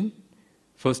cushion,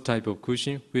 first type of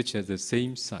cushion, which has the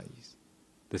same size,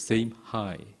 the same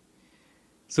height.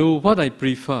 So what I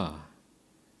prefer,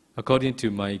 according to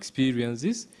my experience,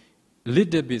 is a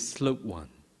little bit sloped one.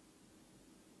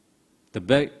 The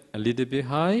back a little bit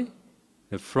high,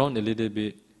 the front a little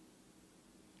bit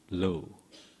low.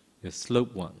 The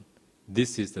sloped one.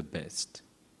 This is the best.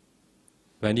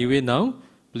 But anyway, now,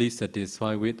 please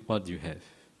satisfy with what you have.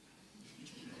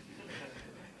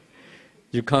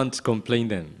 You can't complain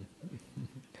then.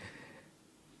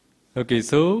 Okay,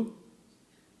 so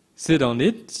sit on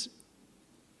it.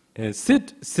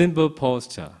 Sit simple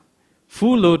posture.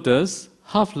 Full lotus,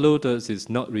 half lotus is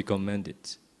not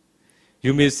recommended.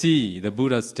 You may see the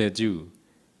Buddha statue.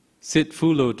 Sit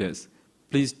full lotus.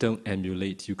 Please don't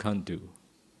emulate. You can't do.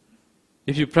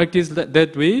 If you practice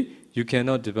that way, you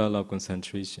cannot develop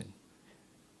concentration.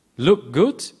 Look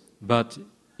good, but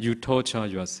you torture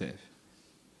yourself.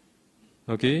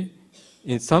 Okay?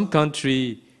 In some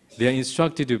country, they are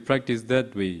instructed to practice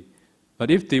that way. But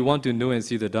if they want to know and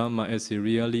see the Dharma as they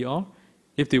really are,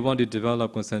 if they want to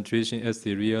develop concentration as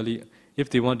they really, if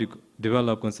they want to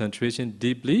develop concentration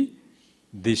deeply,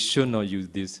 they should not use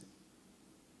this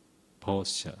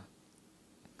posture.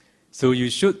 So you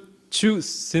should choose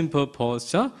simple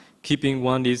posture, keeping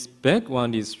one is back,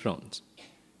 one is front.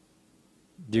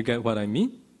 Do you get what I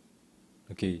mean?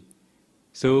 Okay.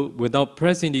 So without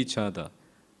pressing each other,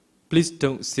 please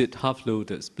don't sit half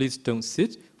lotus. Please don't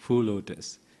sit full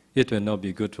lotus. It will not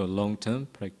be good for long-term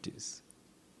practice.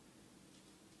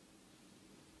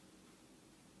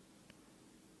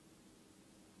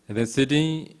 And then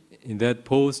sitting in that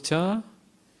posture,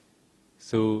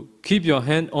 so keep your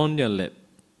hand on your lap.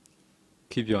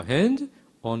 Keep your hand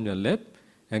on your lap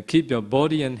and keep your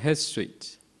body and head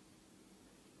straight.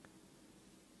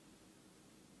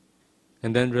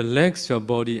 And then relax your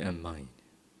body and mind.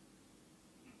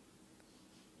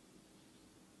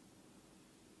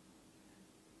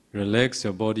 Relax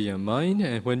your body and mind,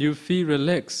 and when you feel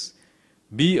relaxed,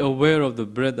 be aware of the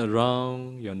breath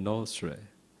around your nostril.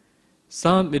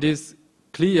 Some it is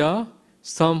clear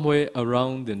somewhere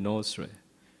around the nostril.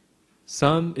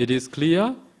 Some it is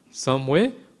clear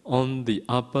somewhere on the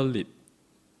upper lip.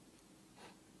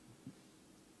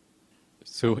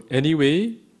 So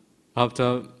anyway,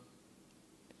 after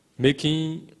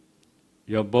making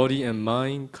your body and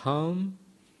mind calm,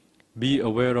 be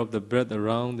aware of the breath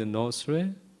around the nostril.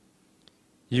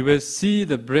 You will see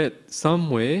the breath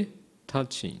somewhere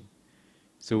touching.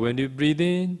 So when you breathe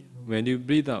in, when you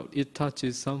breathe out, it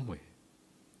touches somewhere.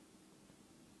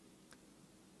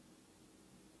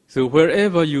 So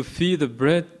wherever you feel the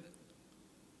breath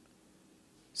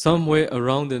somewhere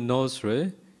around the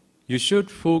nostril, you should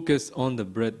focus on the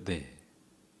breath there.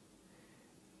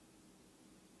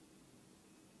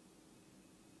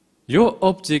 Your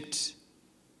object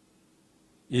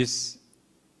is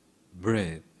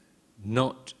breath,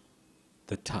 not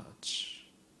the touch.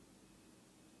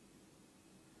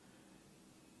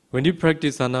 When you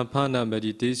practice Anapana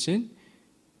meditation,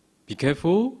 be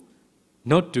careful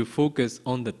not to focus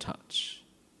on the touch,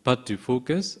 but to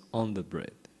focus on the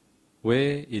breath,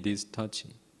 where it is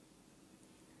touching.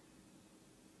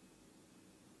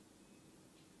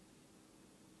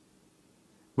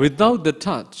 Without the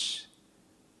touch,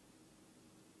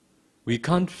 we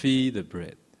can't feel the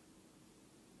breath.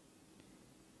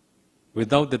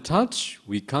 Without the touch,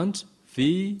 we can't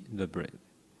feel the breath.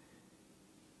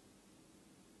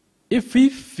 If we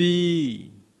feel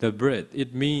the breath,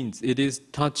 it means it is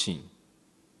touching.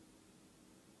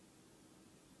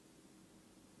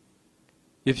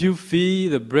 If you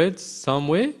feel the breath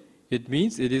somewhere, it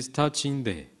means it is touching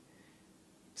there.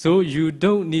 So you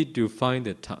don't need to find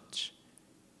the touch.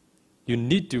 You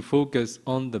need to focus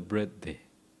on the breath there.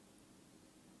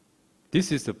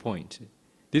 This is the point.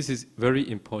 This is very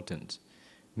important.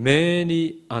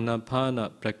 Many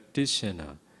Anapana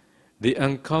practitioners, they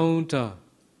encounter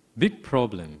big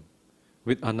problem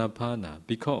with Anapana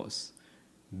because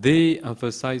they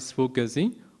emphasize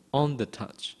focusing on the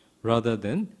touch rather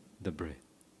than the breath.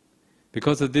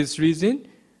 Because of this reason,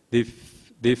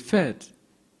 they fed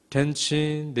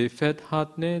tension, they fed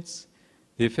hardness,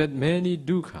 they fed many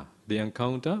dukkha. They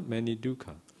encounter many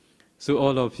dukkha. So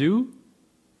all of you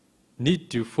need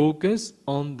to focus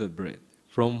on the breath,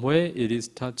 from where it is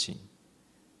touching.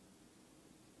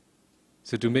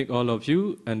 So to make all of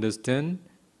you understand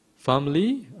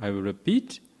firmly, I will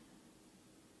repeat.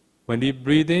 When we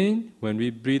breathe in, when we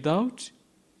breathe out,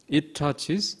 it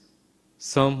touches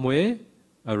somewhere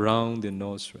around the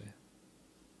nostril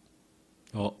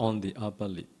or on the upper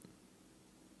lip.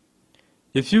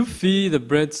 If you feel the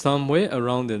breath somewhere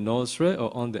around the nostril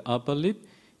or on the upper lip,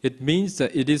 it means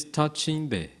that it is touching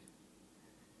there.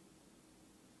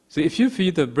 So if you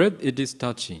feel the breath, it is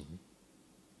touching.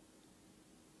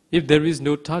 If there is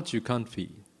no touch, you can't feel.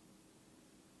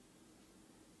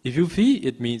 If you feel,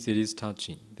 it means it is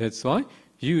touching. That's why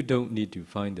you don't need to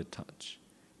find the touch.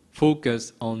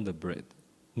 Focus on the breath.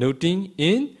 Noting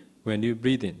in when you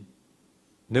breathe in.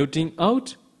 Noting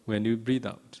out when you breathe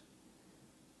out.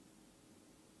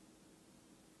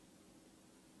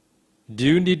 Do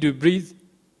you need to breathe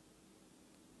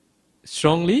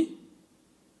strongly?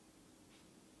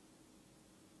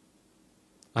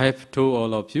 I have told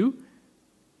all of you,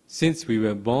 since we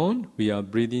were born, we are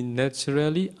breathing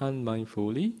naturally and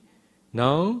mindfully.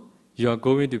 Now, you are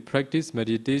going to practice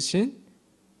meditation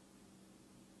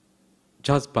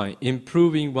just by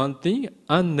improving one thing,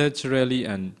 naturally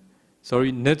and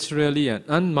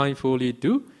unmindfully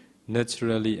to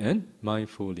naturally and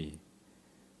mindfully.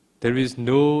 There is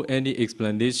no any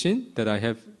explanation that I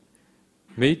have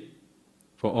made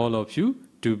for all of you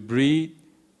to breathe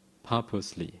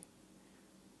purposely.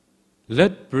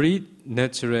 Let breathe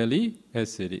naturally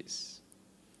as it is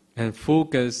and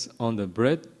focus on the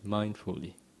breath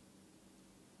mindfully.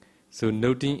 So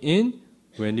noting in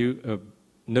when you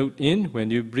note in when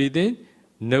you breathe in,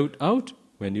 note out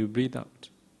when you breathe out.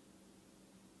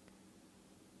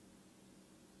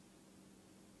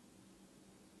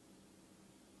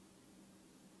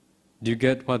 Do you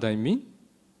get what I mean?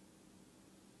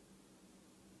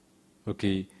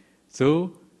 Okay,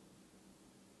 so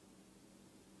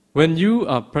when you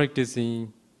are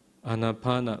practicing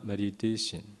Anapana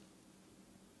meditation,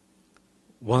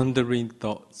 wandering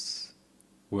thoughts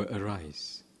will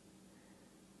arise.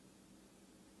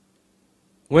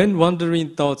 When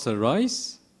wandering thoughts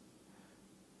arise,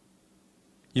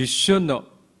 you should not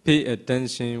pay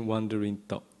attention wandering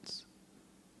thoughts.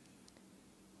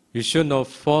 You should not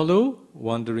follow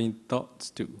wandering thoughts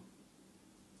too.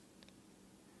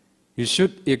 You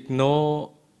should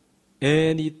ignore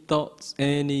any thoughts,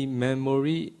 any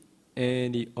memory,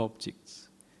 any objects,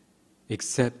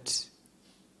 except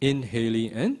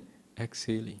inhaling and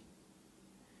exhaling.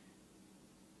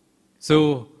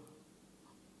 So,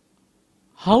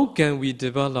 how can we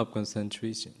develop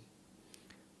concentration?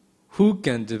 Who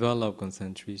can develop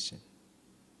concentration?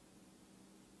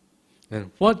 And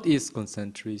what is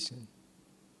concentration?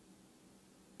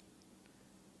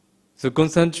 So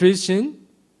concentration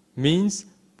means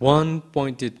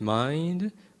one-pointed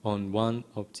mind on one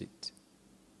object.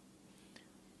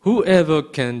 Whoever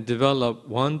can develop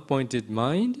one-pointed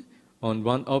mind on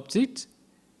one object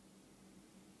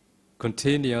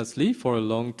continuously for a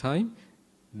long time,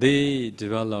 they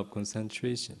develop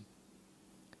concentration.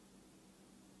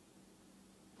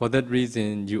 For that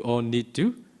reason, you all need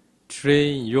to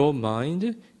train your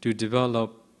mind to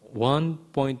develop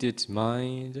one-pointed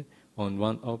mind on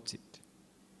one object.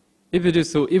 If it is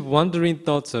so, if wandering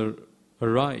thoughts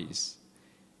arise,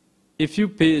 if you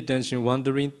pay attention to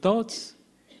wandering thoughts,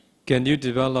 can you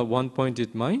develop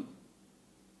one-pointed mind?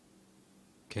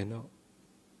 Cannot.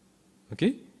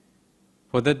 Okay?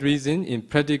 For that reason, in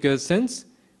practical sense,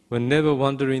 whenever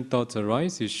wandering thoughts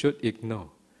arise, you should ignore,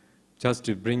 just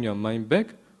to bring your mind back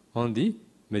on the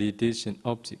meditation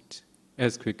object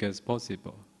as quick as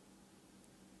possible.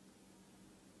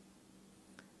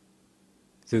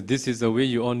 So this is the way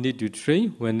you all need to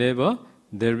train whenever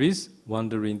there is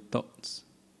wandering thoughts.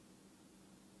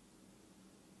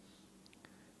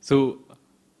 So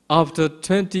after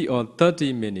 20 or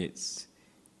 30 minutes,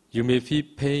 you may feel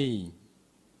pain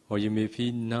or you may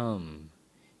feel numb,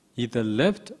 either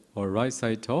left or right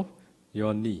side of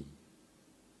your knee.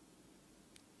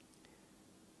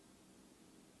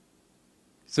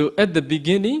 So at the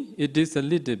beginning, it is a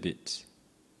little bit.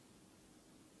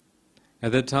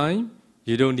 At the time,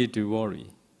 you don't need to worry.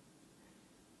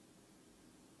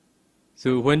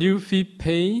 So when you feel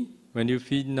pain, when you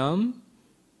feel numb,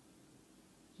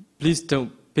 please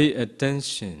don't pay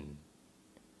attention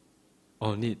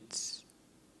on it.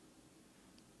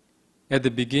 At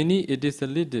the beginning, it is a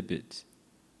little bit.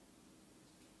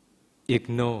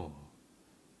 Ignore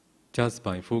just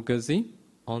by focusing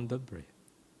on the breath.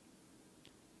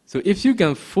 So if you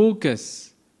can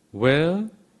focus well,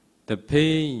 the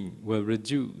pain will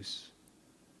reduce.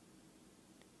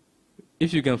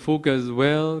 If you can focus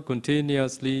well,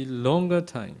 continuously, longer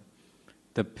time,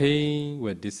 the pain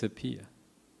will disappear.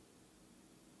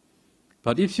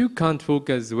 But if you can't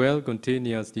focus well,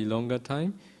 continuously, longer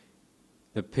time,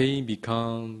 the pain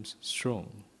becomes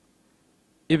strong.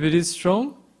 If it is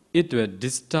strong, it will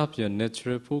disturb your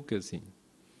natural focusing.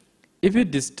 If it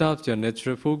disturbs your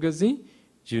natural focusing,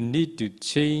 you need to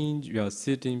change your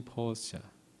sitting posture.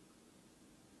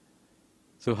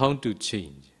 So how to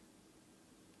change?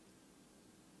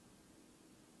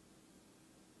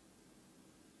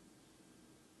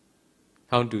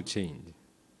 How to change?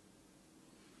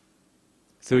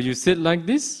 So you sit like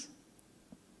this.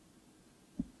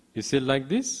 You sit like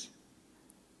this.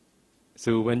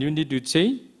 So when you need to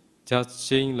change, just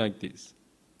change like this.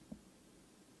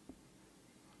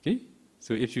 Okay?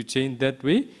 So if you change that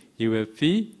way, you will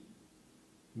feel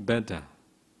better.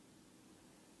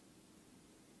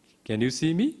 Can you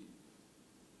see me?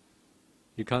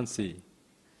 You can't see.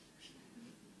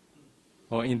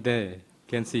 Or in there,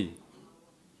 can see.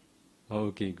 Oh,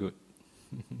 okay, good.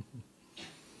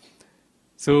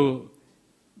 So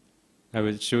I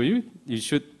will show you.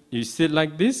 You sit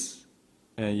like this,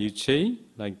 and you change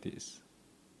like this,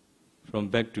 from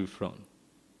back to front.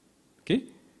 Okay?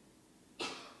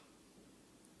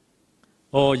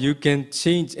 Or you can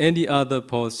change any other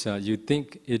posture you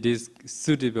think it is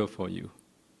suitable for you.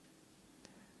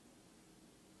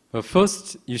 But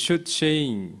first, you should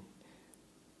change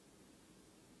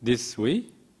this way.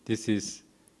 This is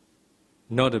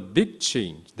not a big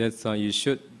change. That's why you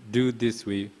should do this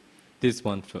way, this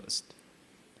one first.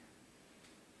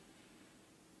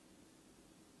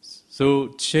 So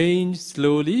change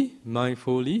slowly,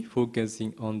 mindfully,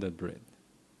 focusing on the breath.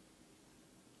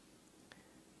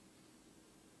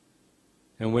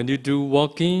 And when you do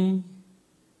walking,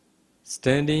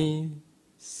 standing,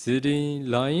 sitting,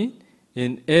 lying,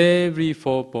 in every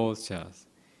four postures,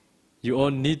 you all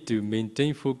need to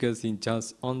maintain focusing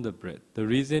just on the breath. The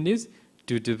reason is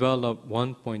to develop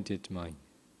one-pointed mind.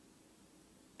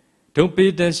 Don't pay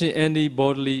attention to any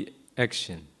bodily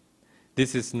action.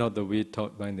 This is not the way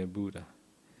taught by the Buddha.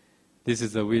 This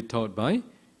is the way taught by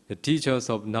the teachers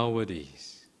of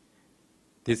nowadays.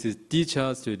 This is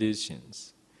teachers'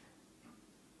 traditions.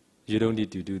 You don't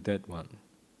need to do that one.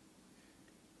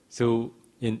 So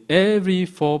in every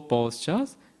four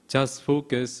postures, just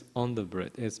focus on the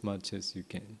breath as much as you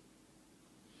can.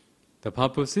 The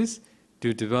purpose is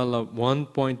to develop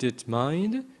one-pointed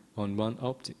mind on one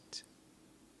object.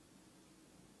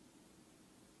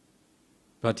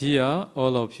 But here,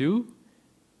 all of you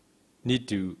need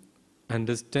to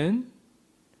understand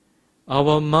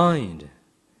our mind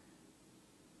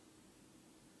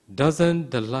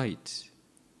doesn't delight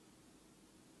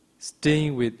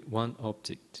staying with one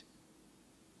object.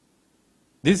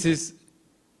 This is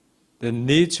the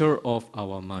nature of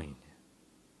our mind.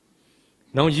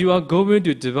 Now you are going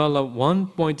to develop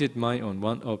one-pointed mind on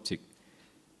one object.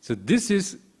 So this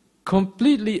is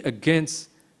completely against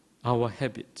our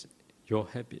habit, your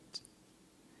habit.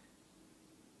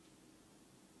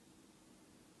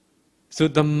 So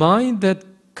the mind that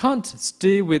can't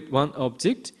stay with one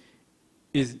object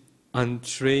is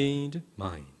untrained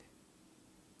mind.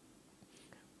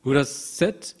 Buddha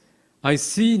said, I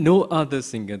see no other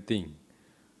single thing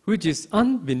which is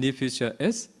unbeneficial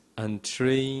as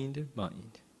untrained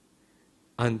mind.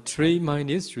 Untrained mind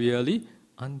is really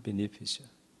unbeneficial.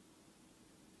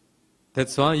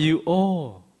 That's why you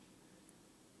all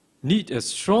need a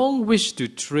strong wish to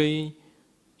train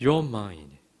your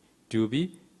mind to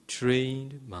be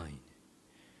trained mind.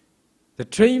 The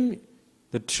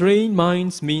trained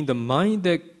minds mean the mind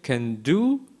that can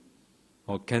do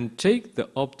or can take the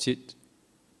object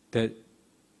that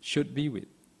should be with.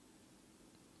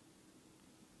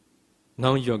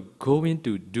 Now you're going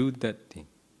to do that thing.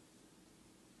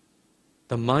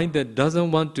 The mind that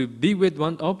doesn't want to be with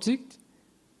one object,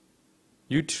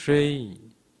 you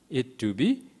train it to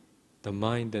be the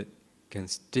mind that can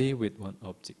stay with one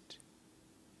object.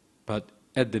 But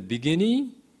at the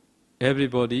beginning,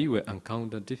 everybody will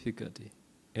encounter difficulty.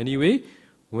 Anyway,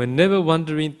 whenever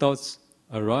wandering thoughts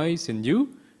arise in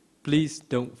you, please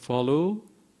don't follow.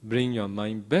 Bring your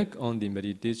mind back on the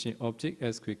meditation object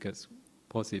as quick as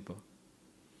possible.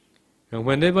 And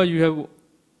whenever you have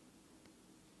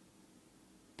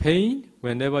pain,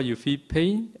 whenever you feel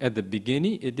pain, at the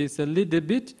beginning it is a little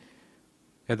bit.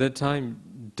 At that time,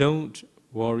 don't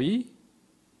worry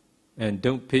and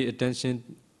don't pay attention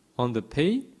on the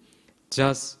pain.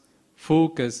 Just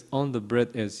focus on the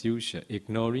breath as usual,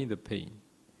 ignoring the pain.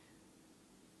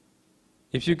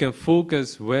 If you can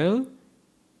focus well,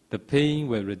 the pain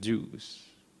will reduce.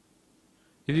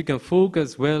 If you can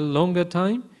focus well longer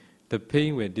time, the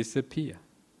pain will disappear.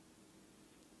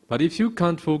 But if you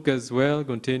can't focus well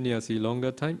continuously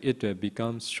longer time, it will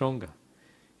become stronger.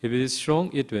 If it is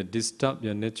strong, it will disturb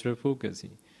your natural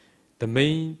focusing. The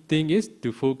main thing is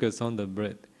to focus on the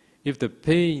breath. If the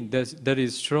pain that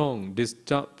is strong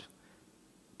disturbs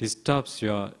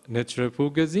your natural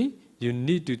focusing, you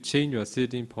need to change your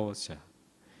sitting posture.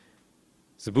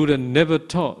 The Buddha never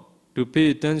taught to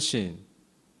pay attention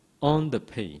on the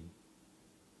pain.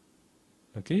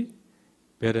 Okay?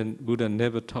 Buddha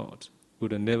never taught.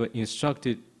 Buddha never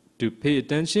instructed to pay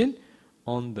attention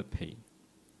on the pain.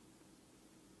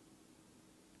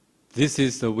 This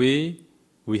is the way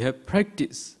we have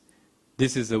practiced.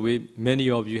 This is the way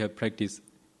many of you have practiced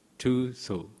too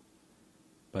so.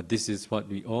 But this is what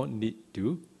we all need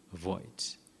to avoid.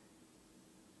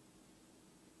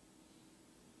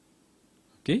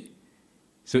 Okay?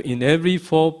 So in every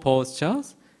 4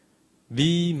 postures,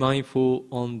 be mindful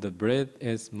on the breath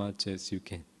as much as you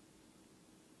can.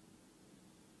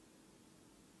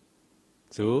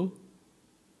 So,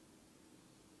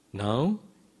 now,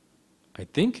 I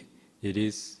think it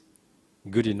is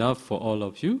good enough for all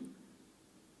of you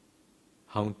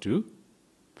how to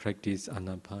practice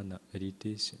Anapana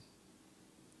meditation.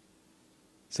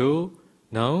 So,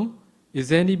 now, is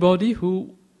there anybody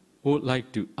who would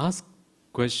like to ask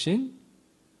question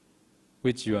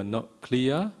which you are not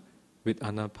clear with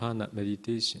Anapana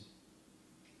meditation?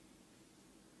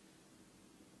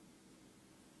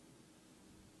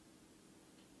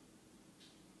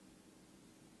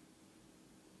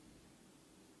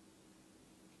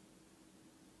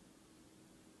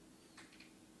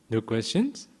 No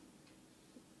questions?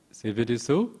 So if it is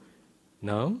so,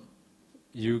 now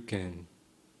you can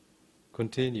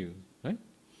continue, right?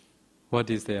 What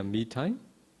is their me time?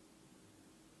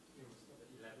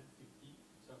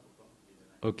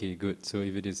 Okay, good. So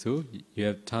if it is so, you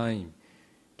have time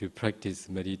to practice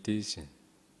meditation.